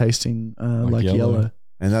lemons tasting like yellow.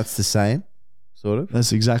 And that's the same, sort of.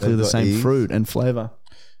 That's exactly They've the got same E's. fruit and flavor.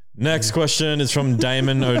 Next question is from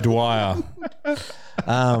Damon O'Dwyer.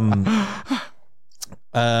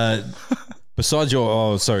 Besides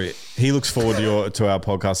he looks forward to our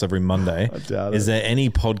podcast every Monday. I doubt Is it. there any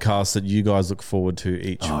podcast that you guys look forward to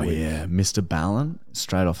each Oh week? yeah, Mr. Ballon,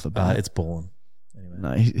 straight off the bat. It's Ballin. Anyway.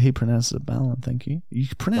 No, he pronounces it Ballon. Thank you. You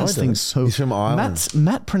pronounce No, he things so. He's from Ireland.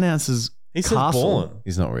 Matt pronounces He says castle. Ballin.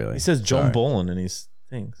 He's not really. He says John Sorry. Ballin in his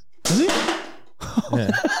things. Is he? Yeah,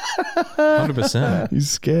 100%. He's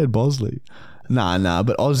scared Bosley. Nah.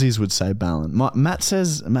 But Aussies would say Ballon. Matt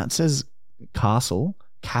says castle.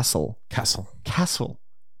 Castle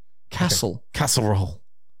roll.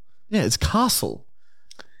 Yeah, it's castle.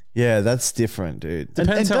 Yeah, that's different, dude.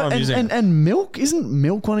 Depends how I'm using. And milk, isn't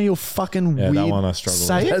milk one of your fucking Yeah, weird? that one I struggle with.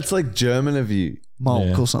 Say it, That's like German of you. milk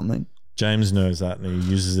Yeah. or something. James knows that and he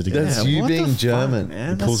uses it against That's me. you what the being fuck, German.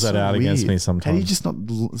 man? He pulls That's that out against me How do sometimes. you just not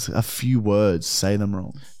a few words say them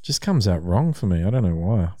wrong? Just comes out wrong for me. I don't know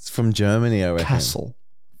why. It's from Germany, I reckon. Castle.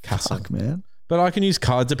 Fuck, man. But I can use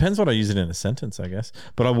cards. Depends what I use it in a sentence, I guess.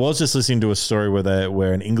 But I was just listening to a story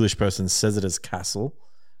where an English person says it as castle,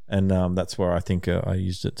 and that's where I think I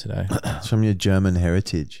used it today. It's from your German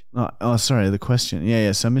heritage. Oh, sorry. The question.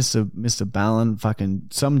 Yeah. So Mr. Ballon, fucking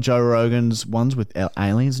some Joe Rogan's ones with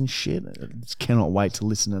aliens and shit. I just cannot wait to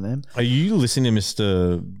listen to them. Are you listening to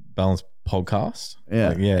Mr. Balance podcast? Yeah.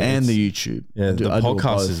 Like, and it's- the YouTube. Yeah, I do the it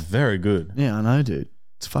podcast both. is very good. Yeah, I know, dude.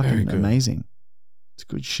 It's Very fucking good. amazing. It's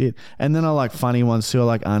good shit. And then I like funny ones too. I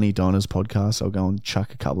like Arnie Donner's podcast. I'll go and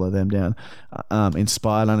chuck a couple of them down.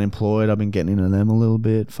 Inspired Unemployed. I've been getting into them a little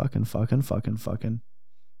bit. Fucking.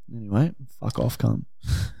 Anyway, fuck off, cunt.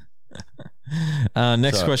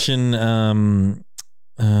 Next Sorry. question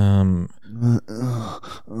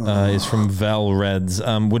is from Val Reds.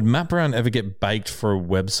 Would Matt Brown ever get baked for a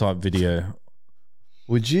website video?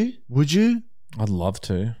 Would you? Would you? I'd love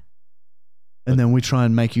to. And then we try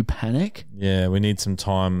and make you panic. Yeah, we need some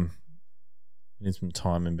time. We need some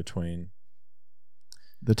time in between.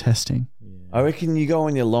 The testing. I reckon you go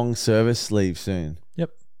on your long service leave soon.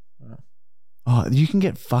 Yep. Oh, you can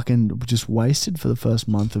get fucking just wasted for the first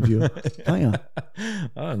month of your. Can't you?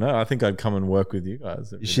 I don't know. I think I'd come and work with you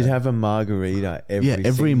guys. You should have a margarita every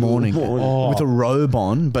every single morning Oh. with a robe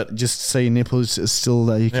on, but just so your nipples are still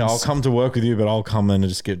there. You can. Yeah, I'll come to work with you, but I'll come in and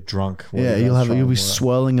just get drunk. while Yeah, you guys try you'll be and work.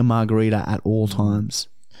 swirling a margarita at all times.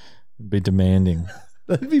 Be demanding.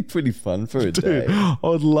 That'd be pretty fun for a day. Dude, I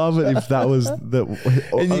would love it if that was the.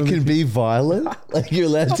 And you can be violent. Like you're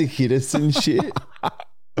allowed to hit us and shit.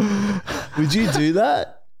 Would you do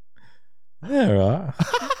that? Yeah, right.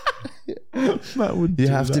 That would You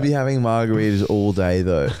do have to that. be having margaritas all day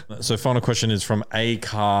though. So, final question is from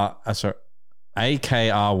AKR1.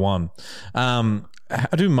 How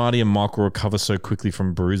do Marty and Michael recover so quickly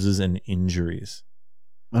from bruises and injuries?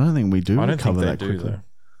 I don't think we do. I don't think recover they that do, quickly. though.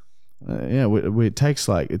 Yeah, it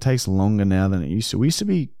takes longer now than it used to. We used to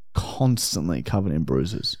be constantly covered in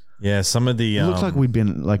bruises. Yeah, some of the It looked like we'd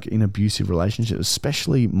been like in abusive relationships,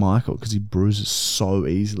 especially Michael, because he bruises so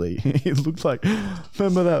easily. It looked like,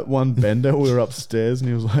 remember that one bender? We were upstairs and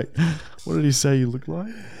he was like, "What did he say you look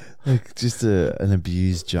like?" Like just an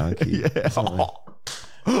abused junkie. Yeah.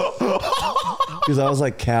 Because I was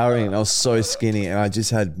like cowering and I was so skinny and I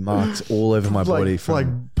just had marks all over my body from like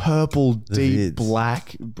purple, deep, vids.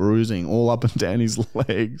 black bruising all up and down his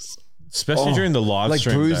legs. especially during the live like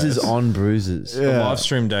stream bruises days. on bruises. The live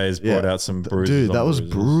stream days brought out some bruises. Dude, on that was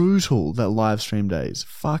bruises. brutal. That live stream days.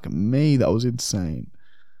 Fuck me, that was insane.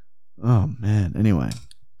 Oh man. Anyway,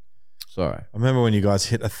 Sorry. I remember when you guys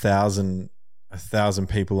hit 1,000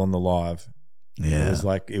 people on the live. yeah,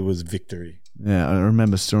 It was victory. yeah.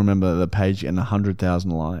 I still remember the page getting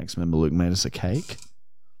 100,000 likes. Remember Luke made us a cake.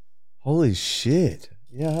 Holy shit.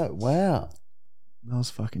 Yeah, wow. That was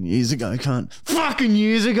fucking years ago, cunt. Fucking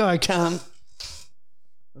years ago, cunt.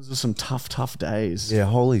 Those were some tough days. Yeah,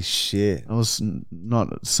 holy shit. That was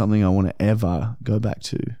not something I want to ever go back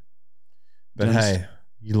to. But Don't- hey,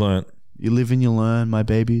 you learnt. You live and you learn, my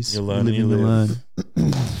babies. You learn and you live.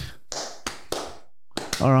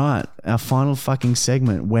 All right, our final fucking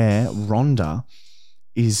segment where Rhondah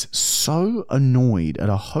is so annoyed at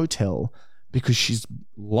a hotel because she's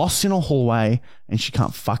lost in a hallway and she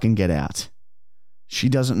can't fucking get out. She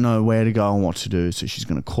doesn't know where to go and what to do, so she's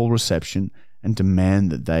going to call reception and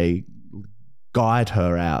demand that they guide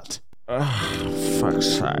her out.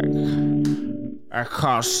 Fuck's sake. I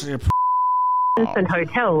can't see and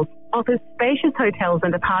hotels offers spacious hotels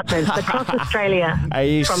and apartments across Australia,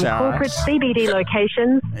 from corporate CBD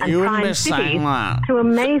locations and prime cities to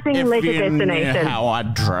amazing leisure destinations. How I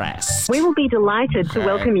dress. We will be delighted to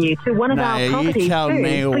welcome you to one of our properties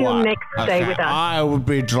soon for your next stay with us. I would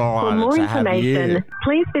be delighted For more to have information, you.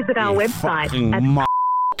 please visit our website at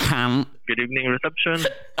Cunt. Good evening, reception.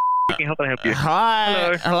 How can I help you?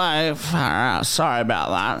 Hi. Hello. Sorry about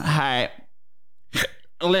that. Hey.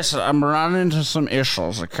 Listen, I'm running into some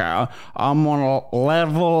issues, okay? I'm on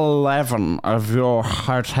level 11 of your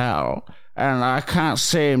hotel, and I can't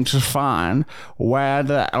seem to find where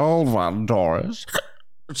the elevator door is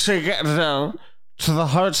to get down to the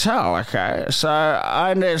hotel, okay? So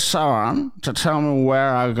I need someone to tell me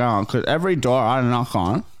where I go, because every door I knock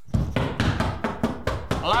on...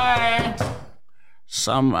 Hello?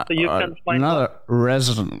 Another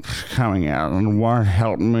resident coming out and won't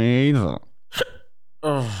help me either.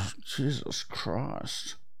 Oh, Jesus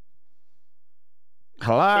Christ.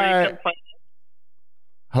 Hello?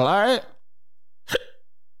 Hello?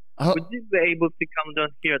 Would you be able to come down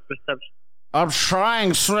here at reception? I'm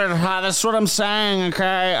trying, sweetheart. That's what I'm saying,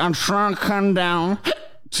 okay? I'm trying to come down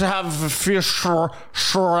to have a few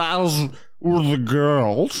shrouds with the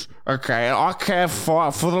girls, okay? I can't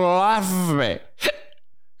find for the life of me.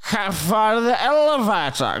 Can't find the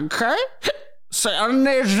elevator, okay? So I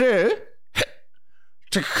need you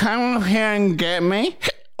to come up here and get me,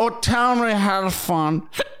 or tell me how to find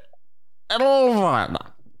elevator.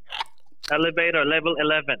 Elevator level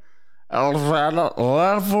 11. Elevator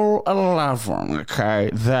level 11. Okay,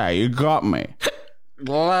 there, you got me.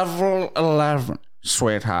 Level 11,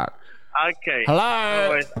 sweetheart. Okay. Hello? No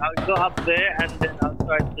worries. I'll go up there and then I'll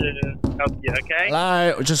try to help you, okay?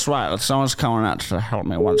 Hello? Just wait, someone's coming out to help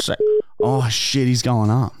me. One sec. Oh, shit, he's going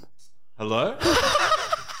up. Hello?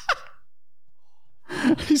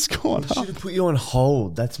 He's going Should up. have put you on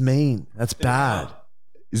hold. That's mean. That's bad.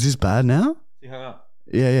 Is this bad now? He hung up.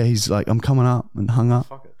 Yeah, he's like, I'm coming up, and hung up.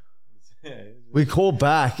 Fuck it. Yeah. We call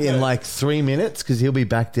back in like 3 minutes because he'll be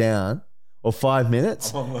back down, or 5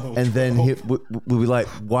 minutes, and then we'll be like,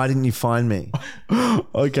 "Why didn't you find me?"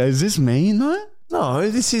 Okay, is this mean though? No,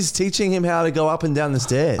 this is teaching him how to go up and down the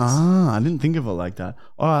stairs. Ah, I didn't think of it like that.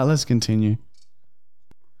 All right, let's continue.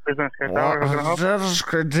 Business case, how can I help?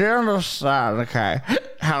 Do you understand, okay,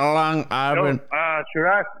 how long I've been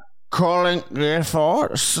Chirac. calling you for?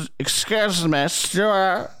 Excuse me,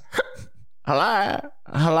 Stuart. Hello?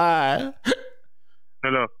 Hello.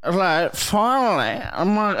 Like, finally,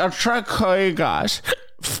 I tried to call you guys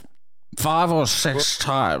 5 or 6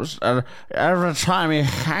 times, and every time you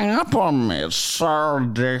hang up on me, it's so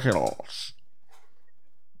ridiculous.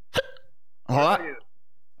 Hello?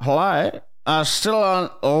 I'm still on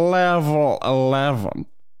level 11.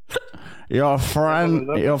 Your friend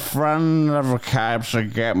never came to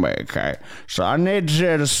get me, okay? So I need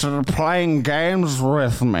you to start playing games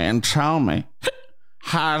with me and tell me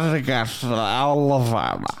how to get to the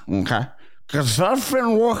elevator, okay? Because I've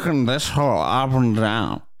been walking this hall up and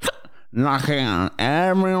down, knocking on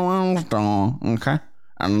everyone's door, okay?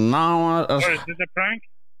 And no one is... Is this a prank?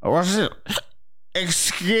 What's it?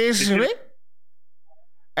 Excuse me?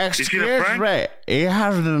 Excuse me. You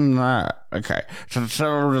have to know, okay, to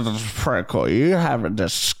tell you this prank call, you have a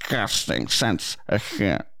disgusting sense of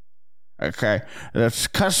humor. Okay, the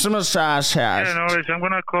customer service has. Yeah, no worries. I'm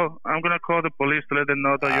gonna call the police to let them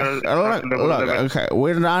know that you're. Look. Okay,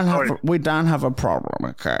 we don't have a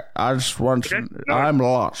problem. Okay, I just want to. I'm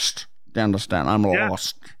lost. You understand? I'm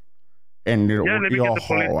lost. In your let me get the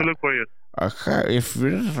police to look for you. Okay, if you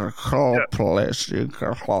need to call police, you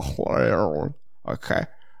can call. Okay,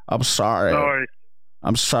 I'm sorry. No worries.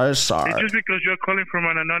 I'm so sorry. It's just because you're calling from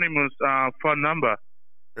an anonymous phone number.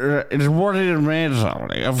 What do you mean,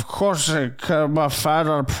 Tony? Of course, my phone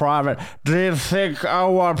on private. Do you think I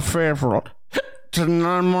want people to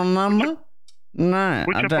know my number? No.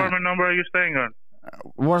 Which apartment number are you staying on?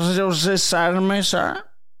 What did you just say to me, sir?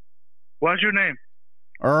 What's your name?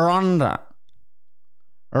 Rhondahh.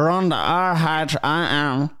 Rhondahh,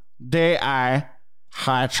 RHIMDA,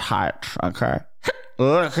 okay?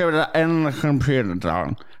 Look at it in the computer,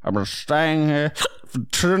 darling. I've been staying here for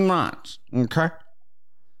 2 nights, okay?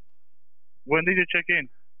 When did you check in?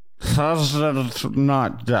 Thursday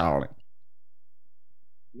night, darling.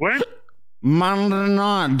 When? Monday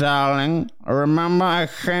night, darling. Remember, I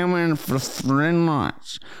came in for 3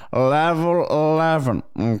 nights. Level 11,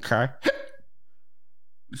 okay?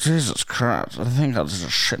 Jesus Christ, I think I just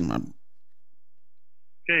shit my...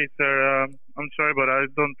 Okay, sir, I'm sorry, but I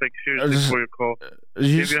don't take seriously for your call.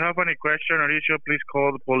 If you have any question or issue, please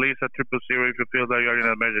call the police at 000 if you feel that you're in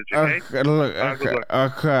an emergency, okay? Okay, look,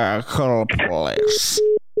 okay, I'll call the police.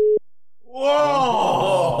 Whoa!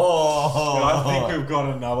 I think we've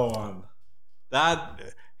got another one.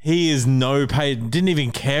 That he is no paid. Didn't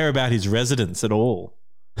even care about his residence at all.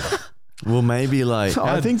 Well, maybe like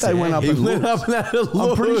I think they went up and looked.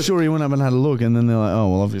 I'm pretty sure he went up and had a look, and then they're like,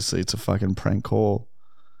 "Oh, well, obviously it's a fucking prank call."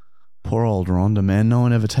 Poor old Rhondahh, man. No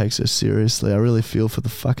one ever takes her seriously. I really feel for the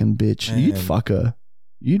fucking bitch. Man. You'd fuck her.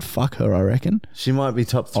 You'd fuck her, I reckon. She might be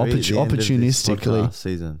top 3 opportunistically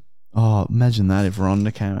season. Oh, imagine that if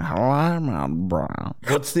Rhondahh came out. Hello, my Brown.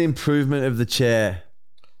 What's the improvement of the chair?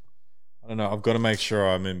 I don't know. I've got to make sure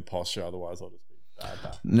I'm in posture, otherwise I'll just be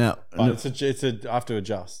bad. No, but it's a I have to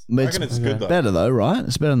adjust. I reckon it's good though. Better though, right?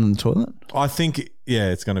 It's better than the toilet. I think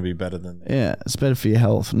it's going to be better than. Yeah, it's better for your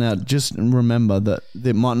health. Now, just remember that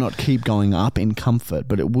it might not keep going up in comfort,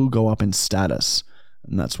 but it will go up in status,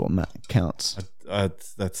 and that's what counts.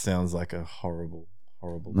 That sounds like a horrible.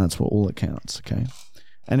 That's what all it counts. Okay.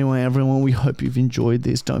 Anyway, everyone, we hope you've enjoyed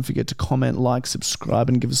this. Don't forget to comment, like, subscribe,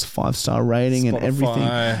 and give us a 5-star rating and everything.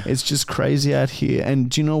 It's just crazy out here. And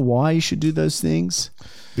do you know why you should do those things?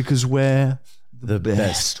 Because we're the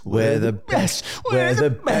best. We're the best. We're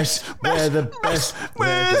the best. We're the best.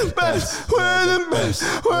 We're the best. We're the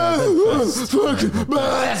best. We're the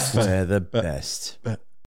best. We're the best.